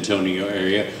San Antonio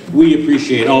area. We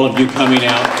appreciate all of you coming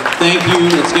out. Thank you.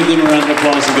 Let's give them a round of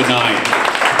applause and good night.